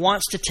God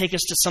wants to take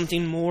us to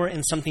something more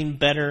and something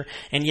better,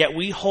 and yet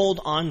we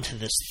hold on to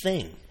this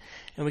thing.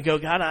 And we go,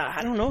 God,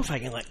 I don't know if I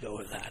can let go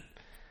of that.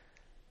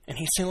 And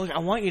he's saying, look, I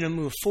want you to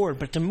move forward,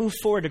 but to move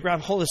forward, to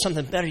grab hold of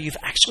something better, you've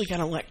actually got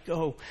to let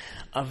go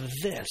of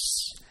this.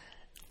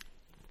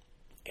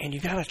 And you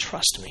got to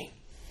trust me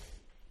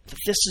that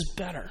this is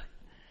better.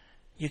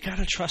 You got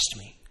to trust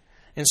me.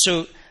 And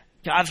so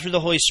God, through the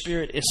Holy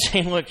Spirit, is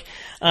saying, look,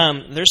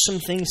 there's some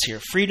things here.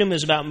 Freedom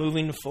is about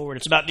moving forward.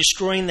 It's about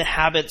destroying the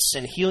habits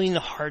and healing the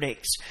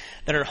heartaches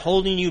that are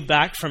holding you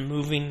back from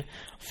moving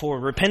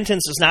forward.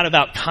 Repentance is not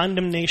about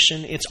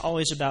condemnation. It's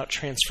always about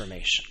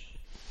transformation.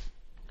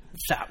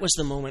 That was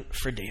the moment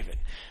for David.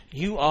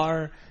 You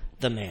are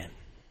the man.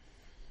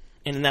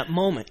 And in that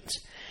moment,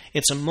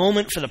 it's a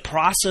moment for the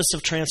process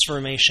of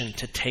transformation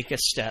to take a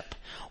step,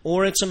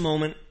 or it's a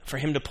moment for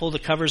him to pull the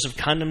covers of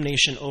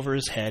condemnation over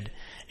his head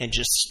and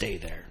just stay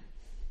there.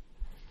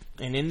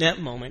 And in that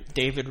moment,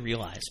 David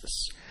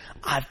realizes,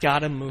 I've got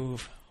to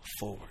move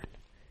forward.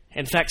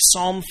 In fact,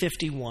 Psalm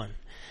 51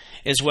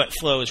 is what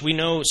flows. We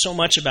know so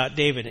much about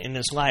David in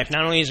his life.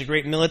 Not only is he a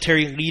great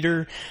military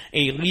leader,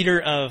 a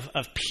leader of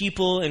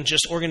people and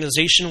just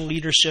organizational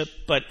leadership,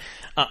 but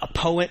a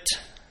poet.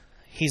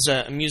 He's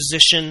a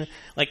musician.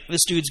 Like,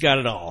 this dude's got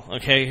it all,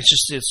 okay?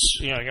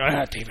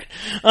 David.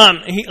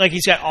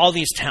 He's got all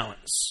these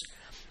talents.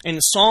 And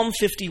Psalm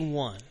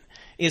 51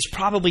 is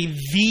probably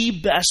the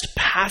best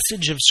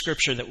passage of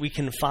Scripture that we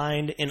can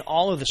find in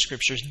all of the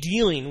Scriptures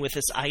dealing with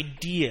this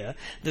idea,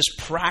 this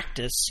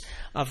practice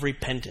of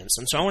repentance.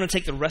 And so I want to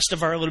take the rest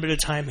of our little bit of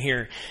time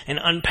here and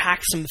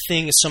unpack some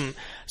things,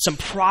 some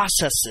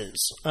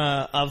processes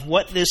of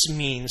what this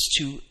means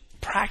to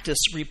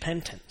practice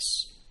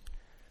repentance.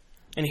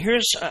 And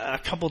here's a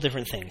couple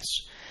different things.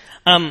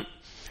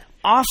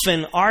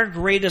 Often our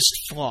greatest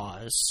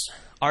flaws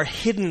are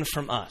hidden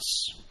from us.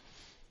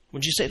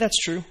 Would you say that's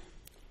true?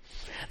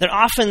 That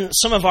often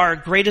some of our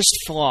greatest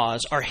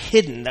flaws are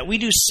hidden, that we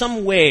do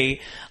some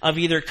way of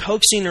either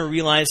coaxing or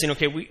realizing,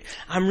 okay,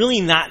 I'm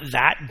really not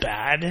that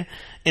bad,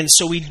 and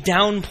so we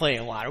downplay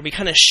a lot, or we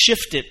kind of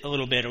shift it a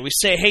little bit, or we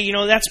say, hey,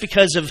 that's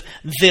because of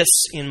this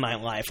in my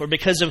life, or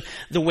because of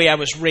the way I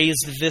was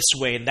raised this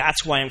way,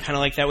 that's why I'm kind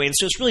of like that way, and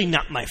so it's really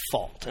not my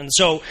fault. And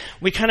so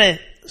we kind of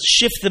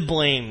shift the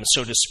blame,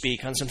 so to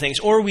speak, on some things,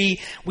 or we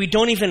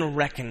don't even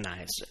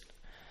recognize it.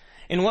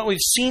 And what we've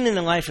seen in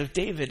the life of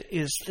David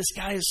is this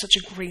guy is such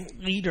a great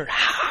leader.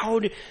 How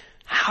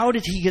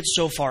did he get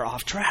so far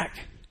off track?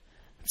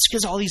 It's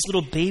because all these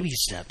little baby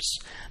steps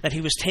that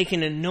he was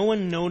taking and no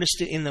one noticed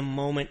it in the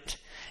moment,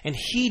 and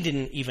he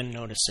didn't even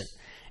notice it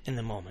in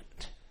the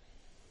moment.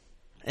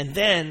 And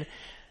then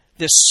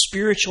this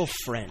spiritual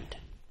friend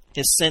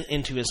is sent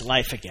into his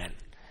life again.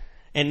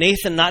 And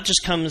Nathan not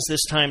just comes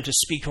this time to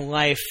speak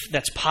life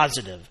that's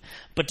positive,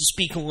 but to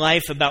speak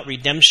life about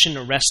redemption,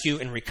 or rescue,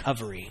 and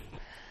recovery.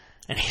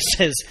 And he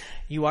says,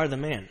 you are the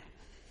man.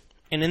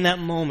 And in that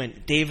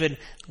moment, David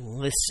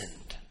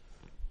listened.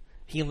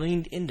 He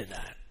leaned into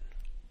that.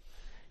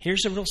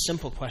 Here's a real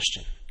simple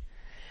question.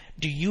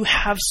 Do you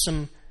have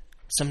some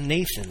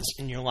Nathans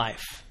in your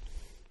life?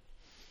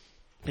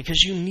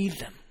 Because you need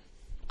them.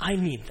 I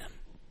need them.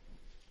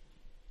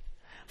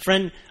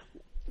 Friend,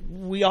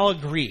 we all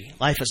agree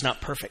life is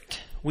not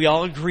perfect. We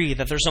all agree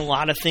that there's a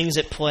lot of things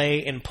at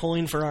play and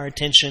pulling for our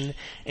attention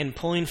and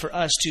pulling for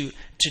us to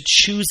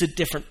choose a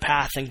different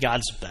path than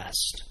God's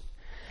best.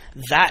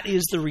 That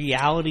is the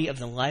reality of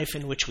the life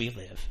in which we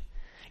live.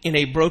 In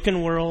a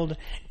broken world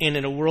and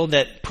in a world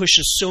that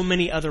pushes so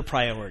many other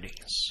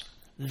priorities.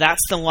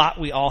 That's the lot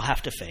we all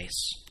have to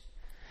face.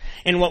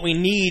 And what we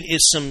need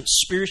is some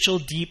spiritual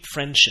deep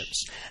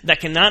friendships that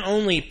can not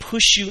only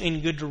push you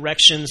in good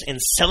directions and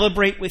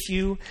celebrate with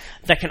you,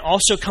 that can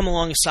also come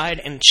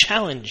alongside and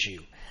challenge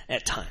you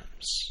at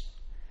times.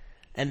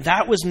 And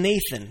that was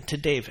Nathan to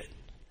David.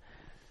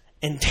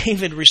 And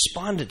David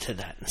responded to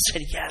that and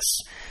said, yes,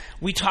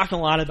 we talk a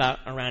lot about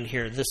around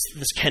here, this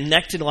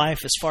connected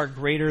life is far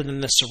greater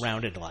than the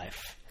surrounded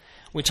life.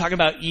 We talk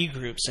about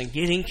e-groups and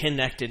getting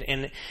connected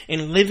and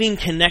living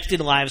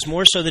connected lives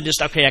more so than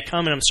just, okay, I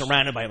come and I'm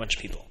surrounded by a bunch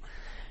of people.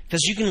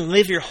 Because you can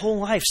live your whole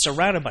life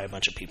surrounded by a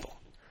bunch of people.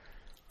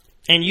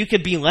 And you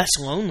could be less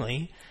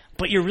lonely,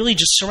 but you're really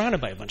just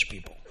surrounded by a bunch of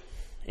people.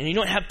 And you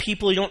don't have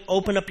people, you don't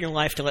open up your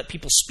life to let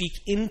people speak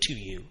into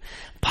you.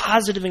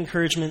 Positive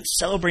encouragement,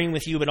 celebrating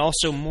with you, but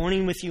also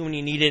mourning with you when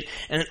you need it,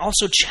 and then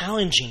also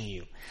challenging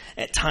you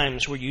at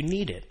times where you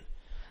need it.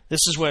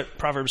 This is what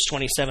Proverbs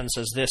 27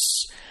 says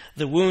this,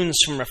 the wounds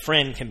from a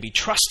friend can be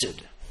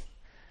trusted,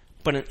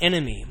 but an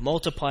enemy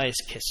multiplies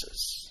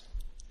kisses.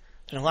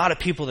 There's a lot of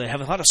people that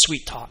have a lot of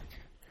sweet talk,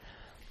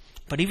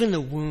 but even the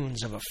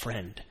wounds of a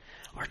friend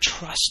are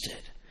trusted.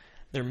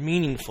 They're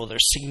meaningful, they're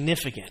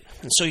significant.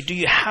 And so do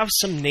you have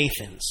some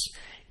Nathans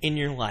in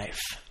your life?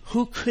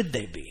 Who could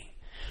they be?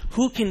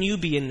 Who can you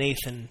be a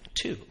Nathan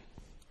to?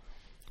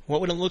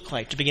 What would it look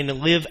like to begin to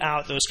live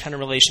out those kind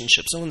of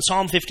relationships? So in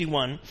Psalm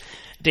 51,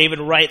 David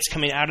writes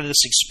coming out of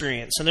this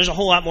experience. And there's a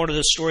whole lot more to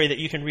this story that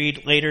you can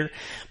read later.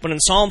 But in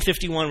Psalm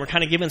 51, we're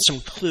kind of given some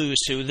clues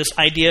to this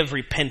idea of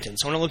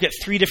repentance. I want to look at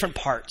 3 different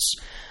parts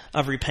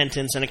of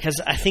repentance. And because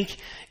I think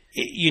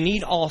you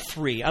need all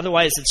 3.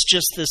 Otherwise, it's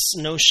just this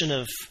notion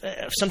of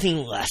something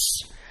less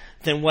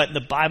than what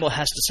the Bible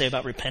has to say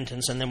about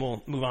repentance. And then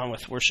we'll move on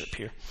with worship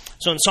here.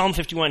 So in Psalm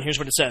 51, here's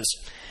what it says.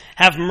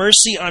 Have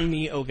mercy on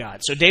me, O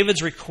God. So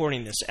David's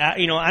recording this. I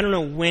don't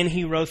know when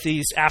he wrote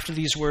these, after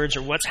these words,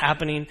 or what's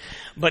happening.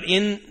 But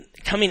in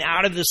coming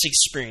out of this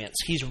experience,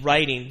 he's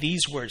writing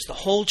these words. The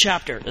whole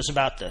chapter is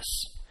about this.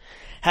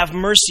 Have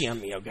mercy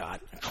on me, O God,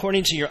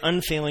 according to your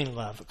unfailing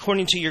love,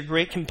 according to your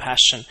great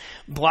compassion.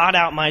 Blot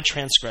out my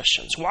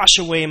transgressions. Wash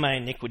away my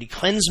iniquity.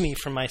 Cleanse me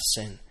from my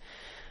sin.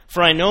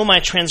 For I know my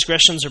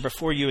transgressions are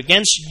before you.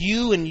 Against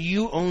you and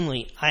you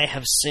only I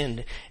have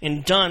sinned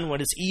and done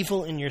what is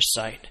evil in your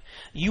sight.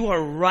 You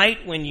are right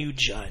when you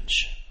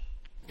judge,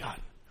 God.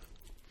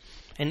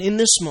 And in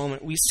this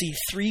moment, we see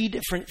 3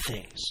 different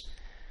things.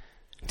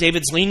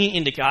 David's leaning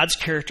into God's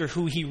character,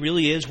 who he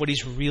really is, what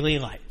he's really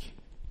like.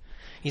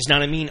 He's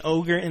not a mean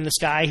ogre in the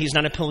sky. He's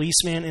not a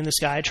policeman in the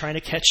sky trying to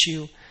catch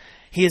you.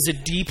 He is a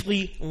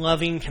deeply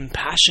loving,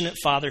 compassionate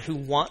Father who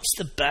wants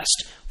the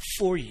best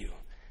for you.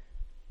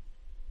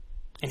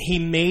 And he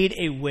made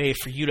a way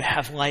for you to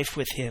have life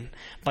with him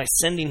by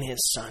sending his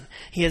Son.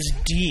 He has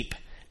deep,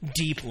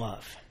 deep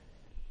love.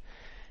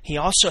 He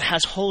also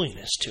has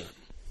holiness to him,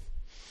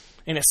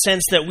 in a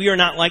sense that we are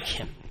not like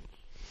him.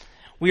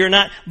 We are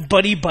not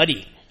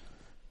buddy-buddy,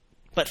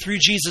 but through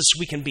Jesus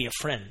we can be a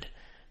friend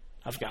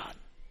of God.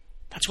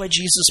 That's why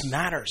Jesus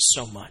matters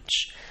so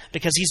much,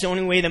 because he's the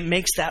only way that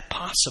makes that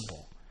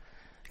possible,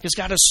 because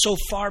God is so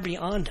far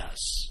beyond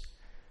us.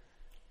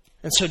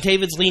 And so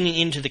David's leaning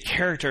into the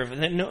character of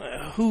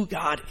who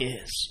God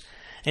is.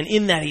 And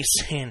in that he's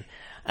saying,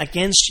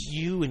 against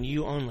you and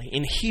you only.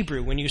 In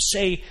Hebrew, when you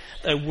say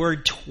a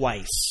word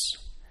twice,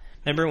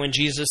 remember when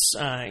Jesus,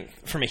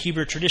 from a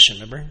Hebrew tradition,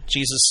 remember?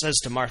 Jesus says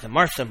to Martha,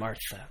 Martha,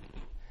 Martha.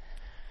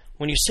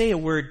 When you say a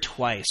word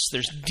twice,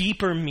 there's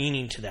deeper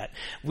meaning to that.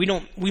 We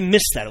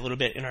miss that a little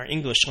bit in our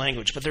English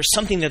language, but there's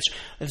something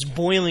that's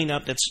boiling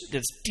up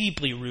that's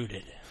deeply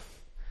rooted.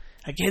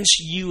 Against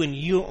you and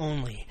you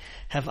only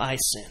have I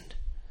sinned.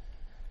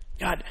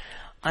 God,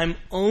 I'm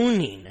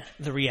owning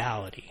the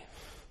reality.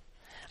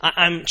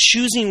 I'm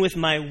choosing with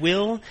my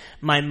will,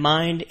 my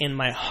mind, and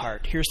my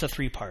heart. Here's the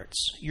three parts.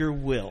 Your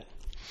will.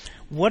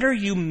 What are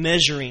you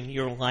measuring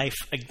your life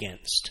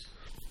against?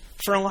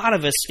 For a lot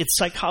of us, it's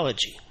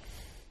psychology.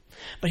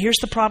 But here's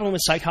the problem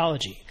with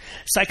psychology.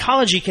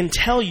 Psychology can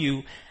tell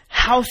you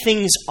how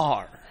things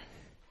are,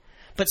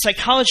 but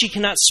psychology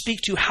cannot speak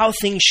to how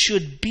things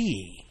should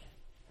be.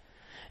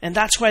 And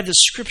that's why the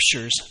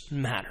scriptures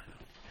matter.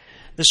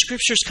 The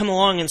scriptures come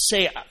along and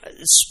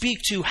speak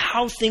to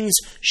how things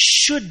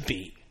should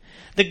be.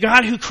 The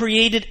God who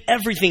created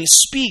everything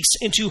speaks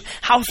into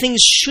how things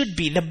should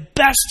be, the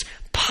best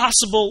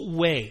possible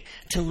way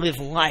to live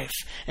life.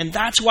 And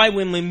that's why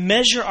when we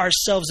measure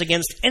ourselves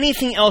against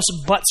anything else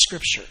but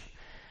Scripture,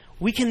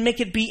 we can make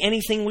it be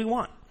anything we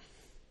want.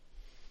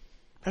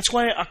 That's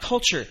why our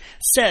culture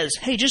says,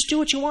 hey, just do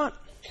what you want.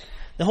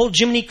 The whole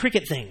Jiminy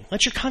Cricket thing.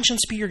 Let your conscience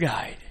be your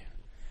guide.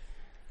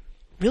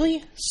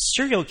 Really?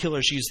 Serial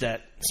killers use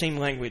that same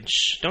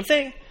language, don't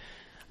they?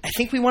 I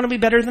think we want to be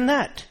better than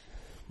that,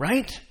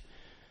 right?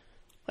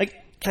 Like,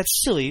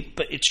 that's silly,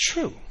 but it's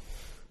true.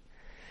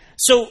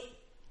 So,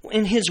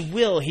 in his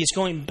will, he's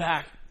going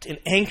back and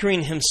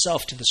anchoring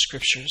himself to the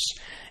Scriptures.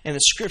 And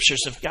the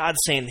Scriptures of God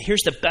saying,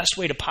 here's the best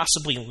way to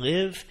possibly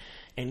live,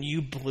 and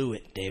you blew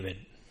it, David.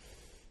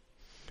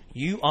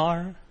 You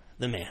are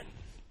the man.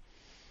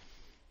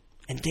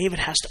 And David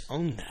has to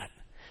own that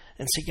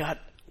and say, God,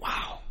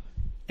 wow,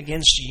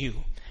 against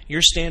you,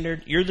 your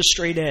standard, you're the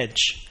straight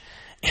edge.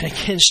 And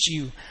against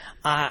you,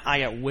 I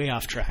got way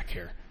off track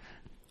here.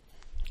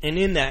 And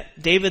in that,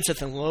 David's at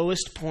the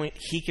lowest point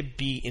he could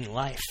be in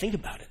life. Think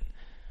about it.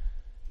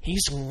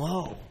 He's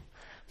low.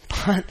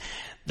 But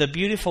the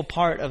beautiful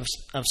part of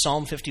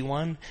Psalm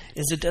 51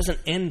 is it doesn't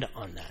end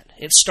on that.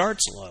 It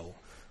starts low,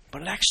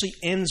 but it actually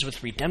ends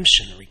with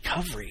redemption,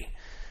 recovery.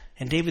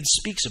 And David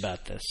speaks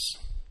about this.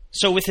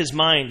 So with his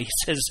mind, he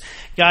says,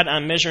 God,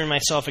 I'm measuring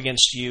myself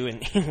against you,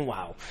 and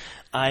wow,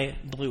 I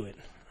blew it.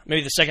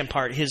 Maybe the second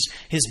part, his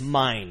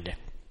mind.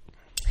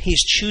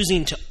 He's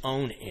choosing to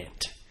own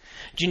it.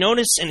 Do you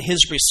notice in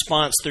his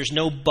response, there's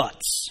no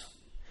buts?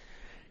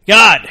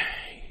 God,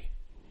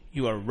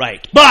 you are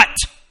right. But,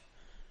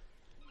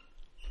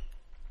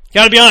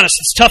 gotta be honest,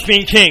 it's tough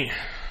being king.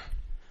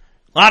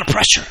 A lot of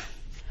pressure.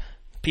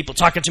 People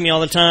talking to me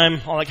all the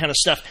time, all that kind of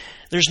stuff.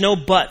 There's no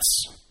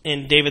buts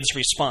in David's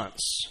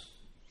response.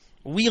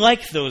 We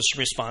like those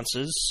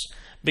responses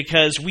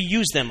because we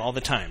use them all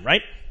the time,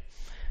 right?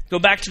 Go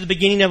back to the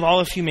beginning of all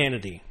of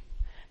humanity.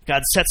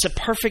 God sets a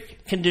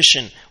perfect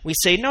condition. We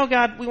say, no,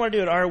 God, we want to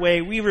do it our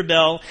way. We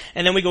rebel.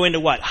 And then we go into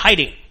what?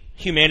 Hiding.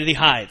 Humanity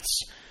hides.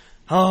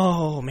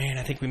 Oh, man,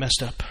 I think we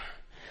messed up.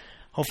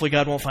 Hopefully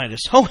God won't find us.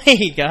 Oh,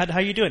 hey, God, how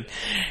you doing?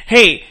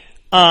 Hey,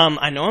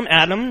 I know I'm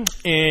Adam,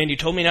 and you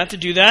told me not to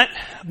do that.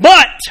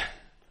 But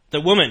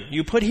the woman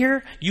you put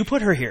here, you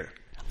put her here.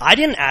 I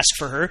didn't ask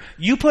for her.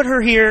 You put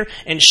her here,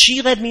 and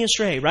she led me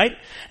astray, right?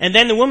 And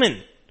then the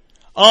woman,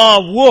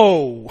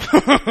 whoa.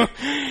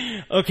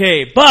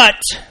 Okay,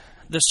 but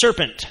the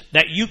serpent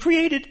that you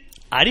created,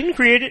 I didn't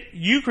create it.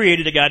 You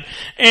created it, God.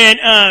 And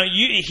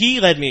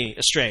he led me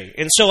astray.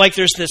 And so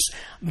there's this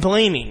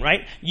blaming,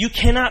 right? You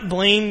cannot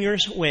blame your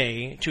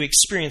way to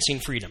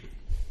experiencing freedom.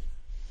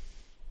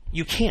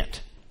 You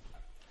can't.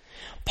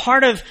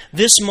 Part of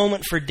this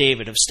moment for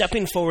David of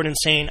stepping forward and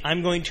saying,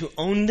 I'm going to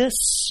own this,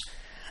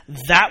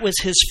 that was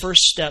his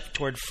first step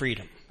toward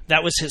freedom.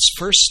 That was his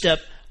first step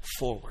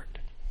forward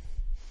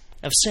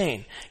of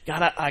saying,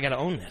 God, I got to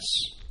own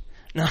this.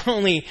 Not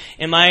only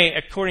am I,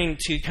 according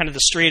to kind of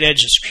the straight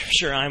edge of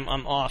Scripture, I'm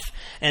off,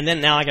 and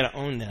then now I got to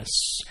own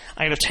this.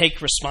 I got to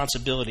take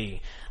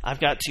responsibility. I've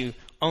got to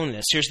own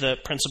this. Here's the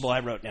principle I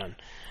wrote down.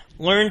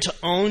 Learn to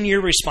own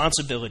your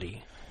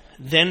responsibility,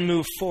 then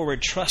move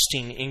forward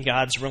trusting in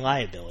God's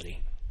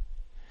reliability.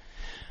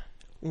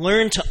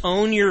 Learn to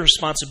own your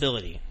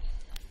responsibility,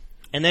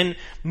 and then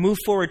move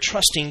forward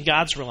trusting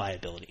God's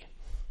reliability.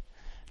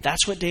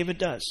 That's what David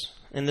does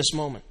in this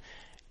moment.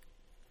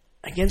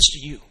 Against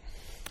you.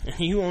 And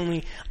you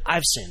only,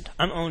 I've sinned.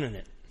 I'm owning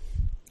it.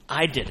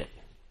 I did it.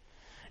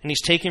 And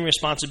he's taking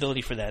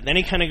responsibility for that. Then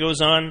he kind of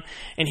goes on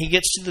and he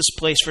gets to this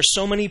place for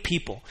so many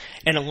people.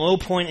 At a low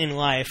point in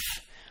life,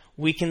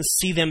 we can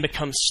see them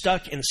become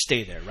stuck and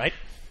stay there, right?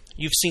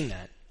 You've seen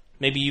that.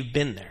 Maybe you've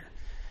been there.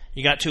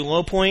 You got to a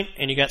low point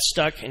and you got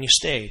stuck and you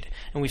stayed.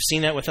 And we've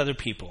seen that with other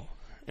people.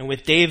 And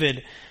with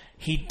David,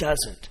 he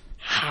doesn't.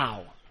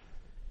 How?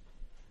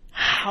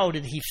 How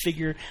did he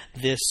figure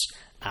this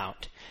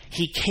out?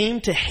 He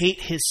came to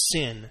hate his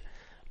sin,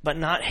 but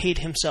not hate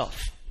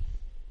himself.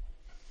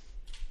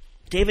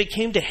 David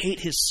came to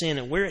hate his sin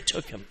and where it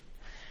took him.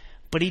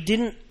 But he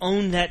didn't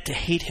own that to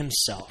hate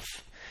himself.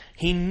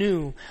 He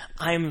knew,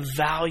 I am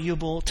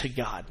valuable to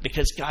God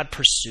because God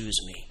pursues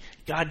me.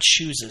 God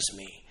chooses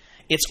me.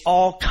 It's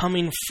all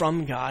coming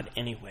from God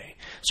anyway.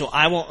 So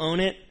I will own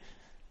it.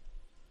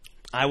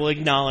 I will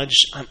acknowledge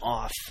I'm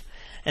off.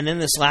 And then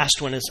this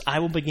last one is I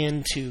will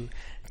begin to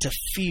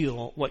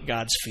feel what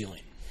God's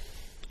feeling.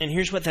 And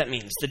here's what that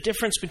means. The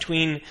difference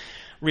between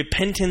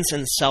repentance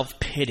and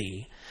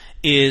self-pity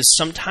is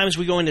sometimes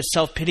we go into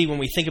self-pity when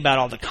we think about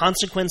all the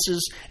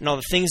consequences and all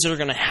the things that are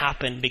going to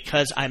happen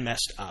because I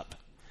messed up.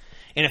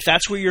 And if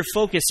that's where your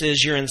focus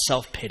is, you're in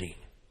self-pity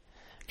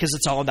because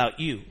it's all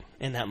about you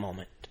in that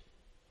moment.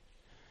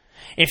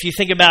 If you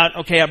think about,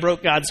 okay, I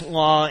broke God's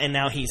law and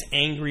now he's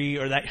angry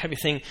or that type of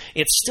thing,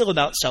 it's still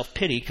about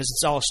self-pity because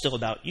it's all still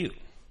about you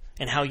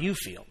and how you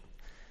feel.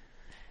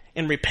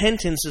 And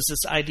repentance is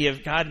this idea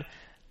of God.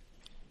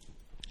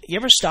 You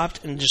ever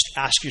stopped and just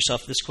ask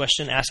yourself this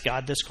question, ask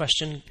God this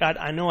question? God,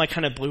 I know I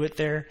kind of blew it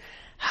there.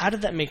 How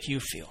did that make you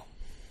feel?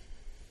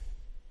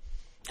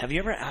 Have you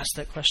ever asked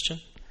that question?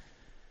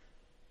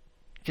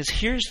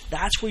 Because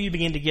that's where you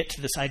begin to get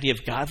to this idea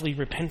of godly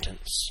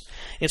repentance.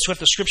 It's what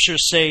the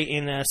scriptures say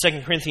in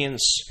 2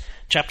 Corinthians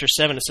chapter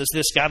 7. It says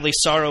this, godly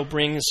sorrow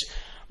brings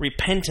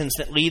repentance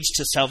that leads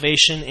to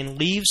salvation and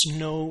leaves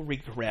no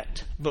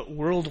regret, but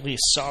worldly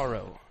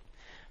sorrow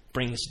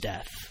brings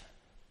death.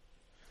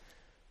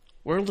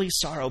 Worldly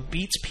sorrow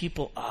beats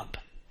people up,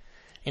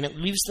 and it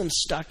leaves them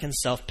stuck in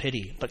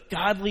self-pity. But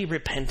godly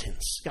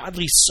repentance,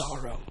 godly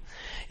sorrow,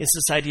 is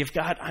this idea of,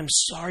 God, I'm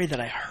sorry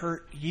that I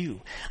hurt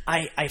you.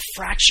 I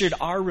fractured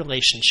our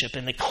relationship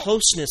and the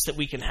closeness that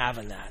we can have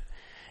in that.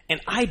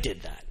 And I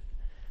did that.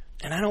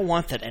 And I don't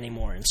want that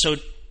anymore. And so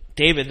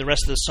David, the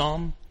rest of the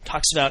psalm,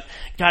 talks about,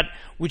 God,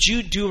 would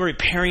you do a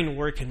repairing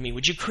work in me?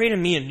 Would you create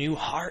in me a new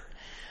heart?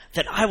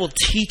 That I will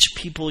teach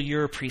people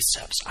your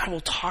precepts. I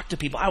will talk to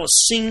people. I will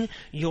sing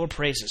your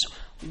praises.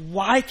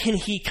 Why can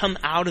he come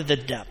out of the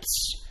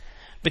depths?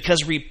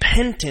 Because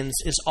repentance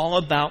is all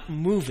about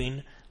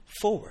moving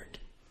forward.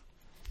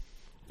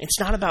 It's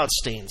not about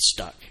staying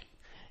stuck.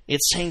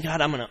 It's saying, God,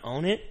 I'm going to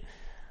own it.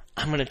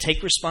 I'm going to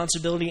take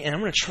responsibility, and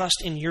I'm going to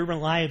trust in your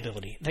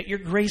reliability, that your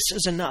grace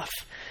is enough.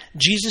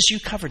 Jesus, you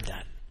covered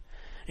that.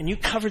 And you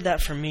covered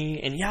that for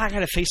me. And yeah, I got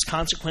to face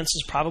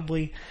consequences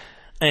probably.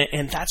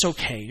 And that's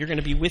okay. You're going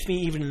to be with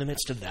me even in the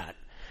midst of that.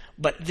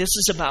 But this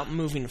is about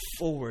moving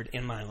forward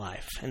in my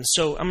life. And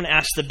so I'm going to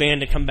ask the band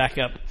to come back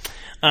up.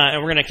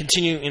 And we're going to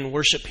continue in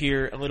worship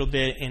here a little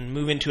bit and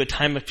move into a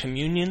time of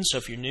communion. So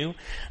if you're new,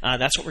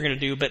 that's what we're going to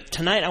do. But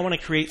tonight I want to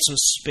create some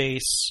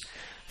space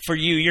for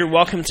you. You're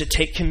welcome to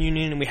take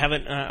communion, and we have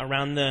it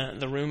around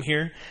the room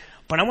here.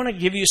 But I want to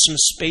give you some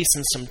space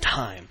and some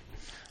time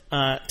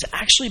to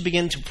actually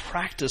begin to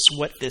practice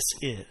what this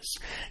is.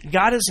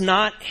 God is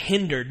not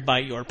hindered by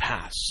your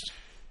past.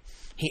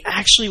 He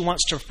actually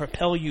wants to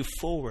propel you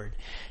forward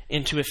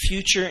into a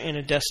future and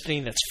a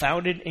destiny that's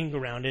founded and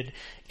grounded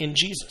in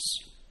Jesus.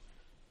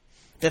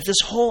 That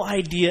this whole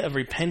idea of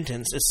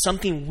repentance is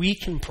something we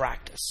can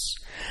practice.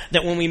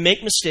 That when we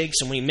make mistakes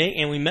and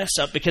we mess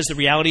up, because the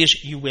reality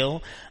is you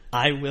will,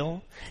 I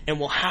will, and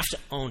we'll have to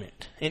own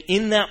it. And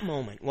in that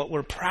moment, what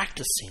we're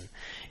practicing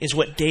is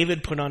what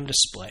David put on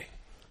display.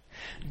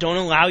 Don't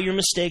allow your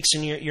mistakes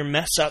and your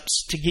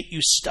mess-ups to get you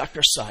stuck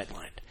or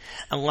sidelined.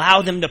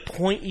 Allow them to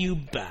point you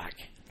back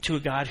to a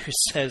God who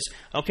says,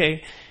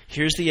 okay,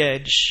 here's the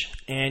edge,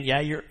 and yeah,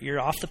 you're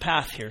off the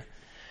path here.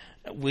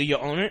 Will you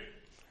own it?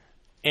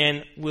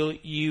 And will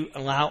you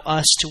allow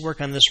us to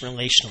work on this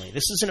relationally?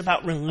 This isn't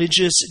about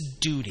religious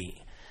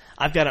duty.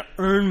 I've got to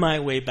earn my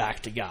way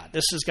back to God.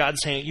 This is God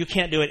saying, you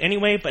can't do it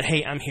anyway, but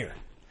hey, I'm here.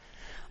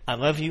 I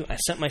love you. I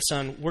sent my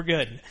son. We're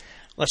good.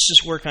 Let's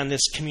just work on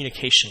this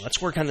communication.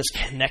 Let's work on this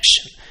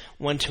connection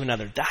one to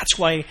another. That's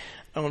why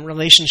a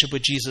relationship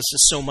with Jesus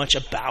is so much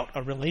about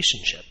a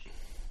relationship.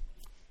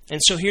 And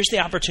so here's the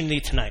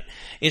opportunity tonight.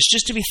 It's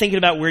just to be thinking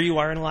about where you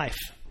are in life.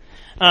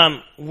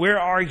 Where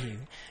are you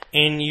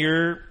in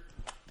your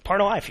part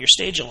of life, your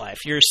stage of life,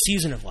 your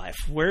season of life?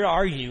 Where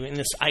are you in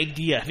this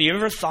idea? Have you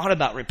ever thought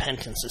about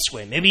repentance this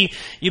way? Maybe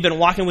you've been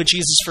walking with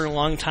Jesus for a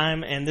long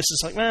time, and this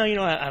is like, well,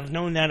 I've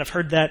known that, I've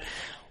heard that.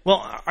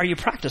 Well, are you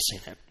practicing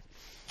it?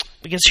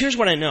 Because here's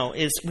what I know,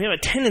 is we have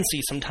a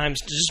tendency sometimes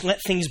to just let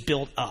things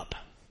build up.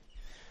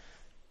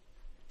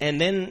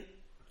 And then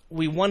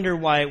we wonder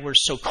why we're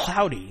so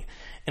cloudy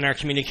in our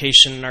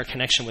communication and our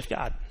connection with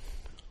God.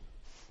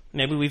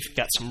 Maybe we've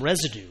got some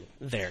residue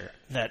there,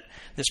 that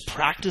this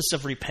practice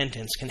of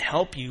repentance can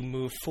help you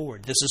move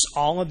forward. This is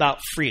all about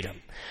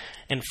freedom,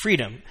 and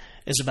freedom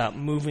is about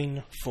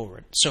moving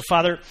forward. So,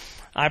 Father,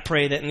 I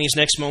pray that in these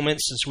next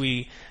moments, as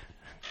we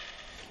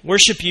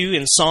worship you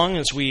in song,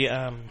 as we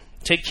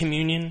take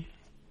communion,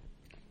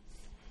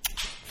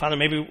 Father,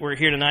 maybe we're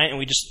here tonight and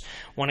we just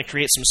want to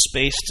create some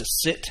space to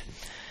sit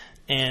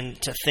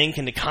and to think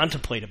and to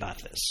contemplate about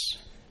this.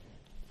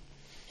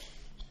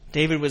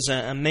 David was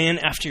a man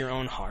after your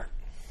own heart.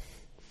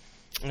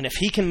 And if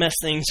he can mess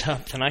things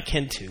up, then I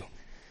can too.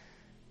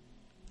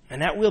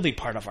 And that will be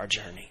part of our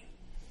journey.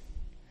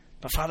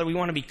 But Father, we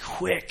want to be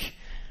quick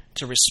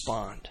to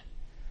respond.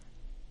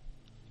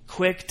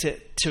 Quick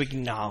to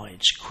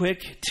acknowledge.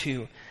 Quick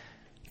to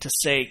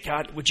say,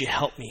 God, would you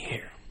help me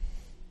here?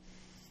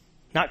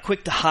 Not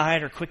quick to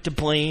hide or quick to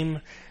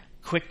blame,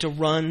 quick to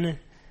run,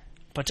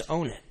 but to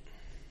own it.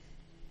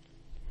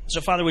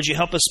 So, Father, would you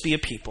help us be a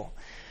people,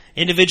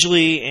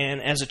 individually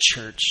and as a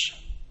church,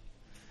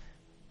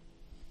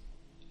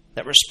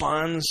 that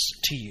responds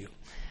to you,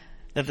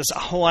 that this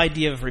whole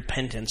idea of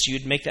repentance,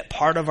 you'd make that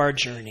part of our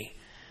journey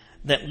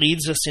that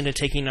leads us into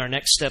taking our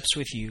next steps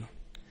with you,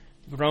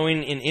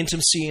 growing in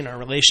intimacy in our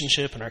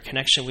relationship and our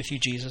connection with you,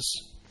 Jesus.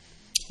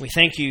 We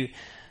thank you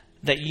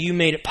that you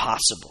made it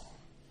possible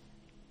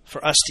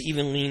for us to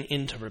even lean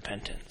into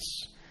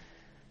repentance.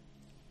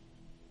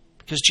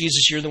 Because,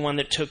 Jesus, you're the one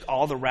that took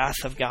all the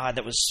wrath of God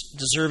that was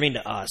deserving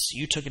to us.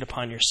 You took it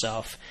upon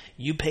yourself.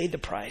 You paid the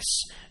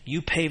price.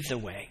 You paved the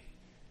way.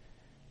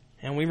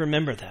 And we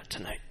remember that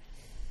tonight.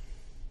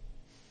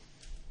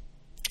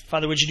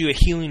 Father, would you do a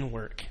healing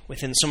work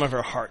within some of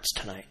our hearts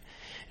tonight?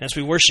 And as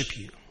we worship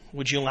you,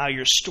 would you allow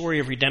your story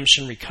of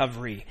redemption,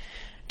 recovery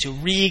to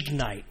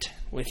reignite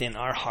within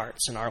our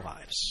hearts and our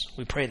lives?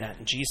 We pray that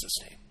in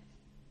Jesus' name.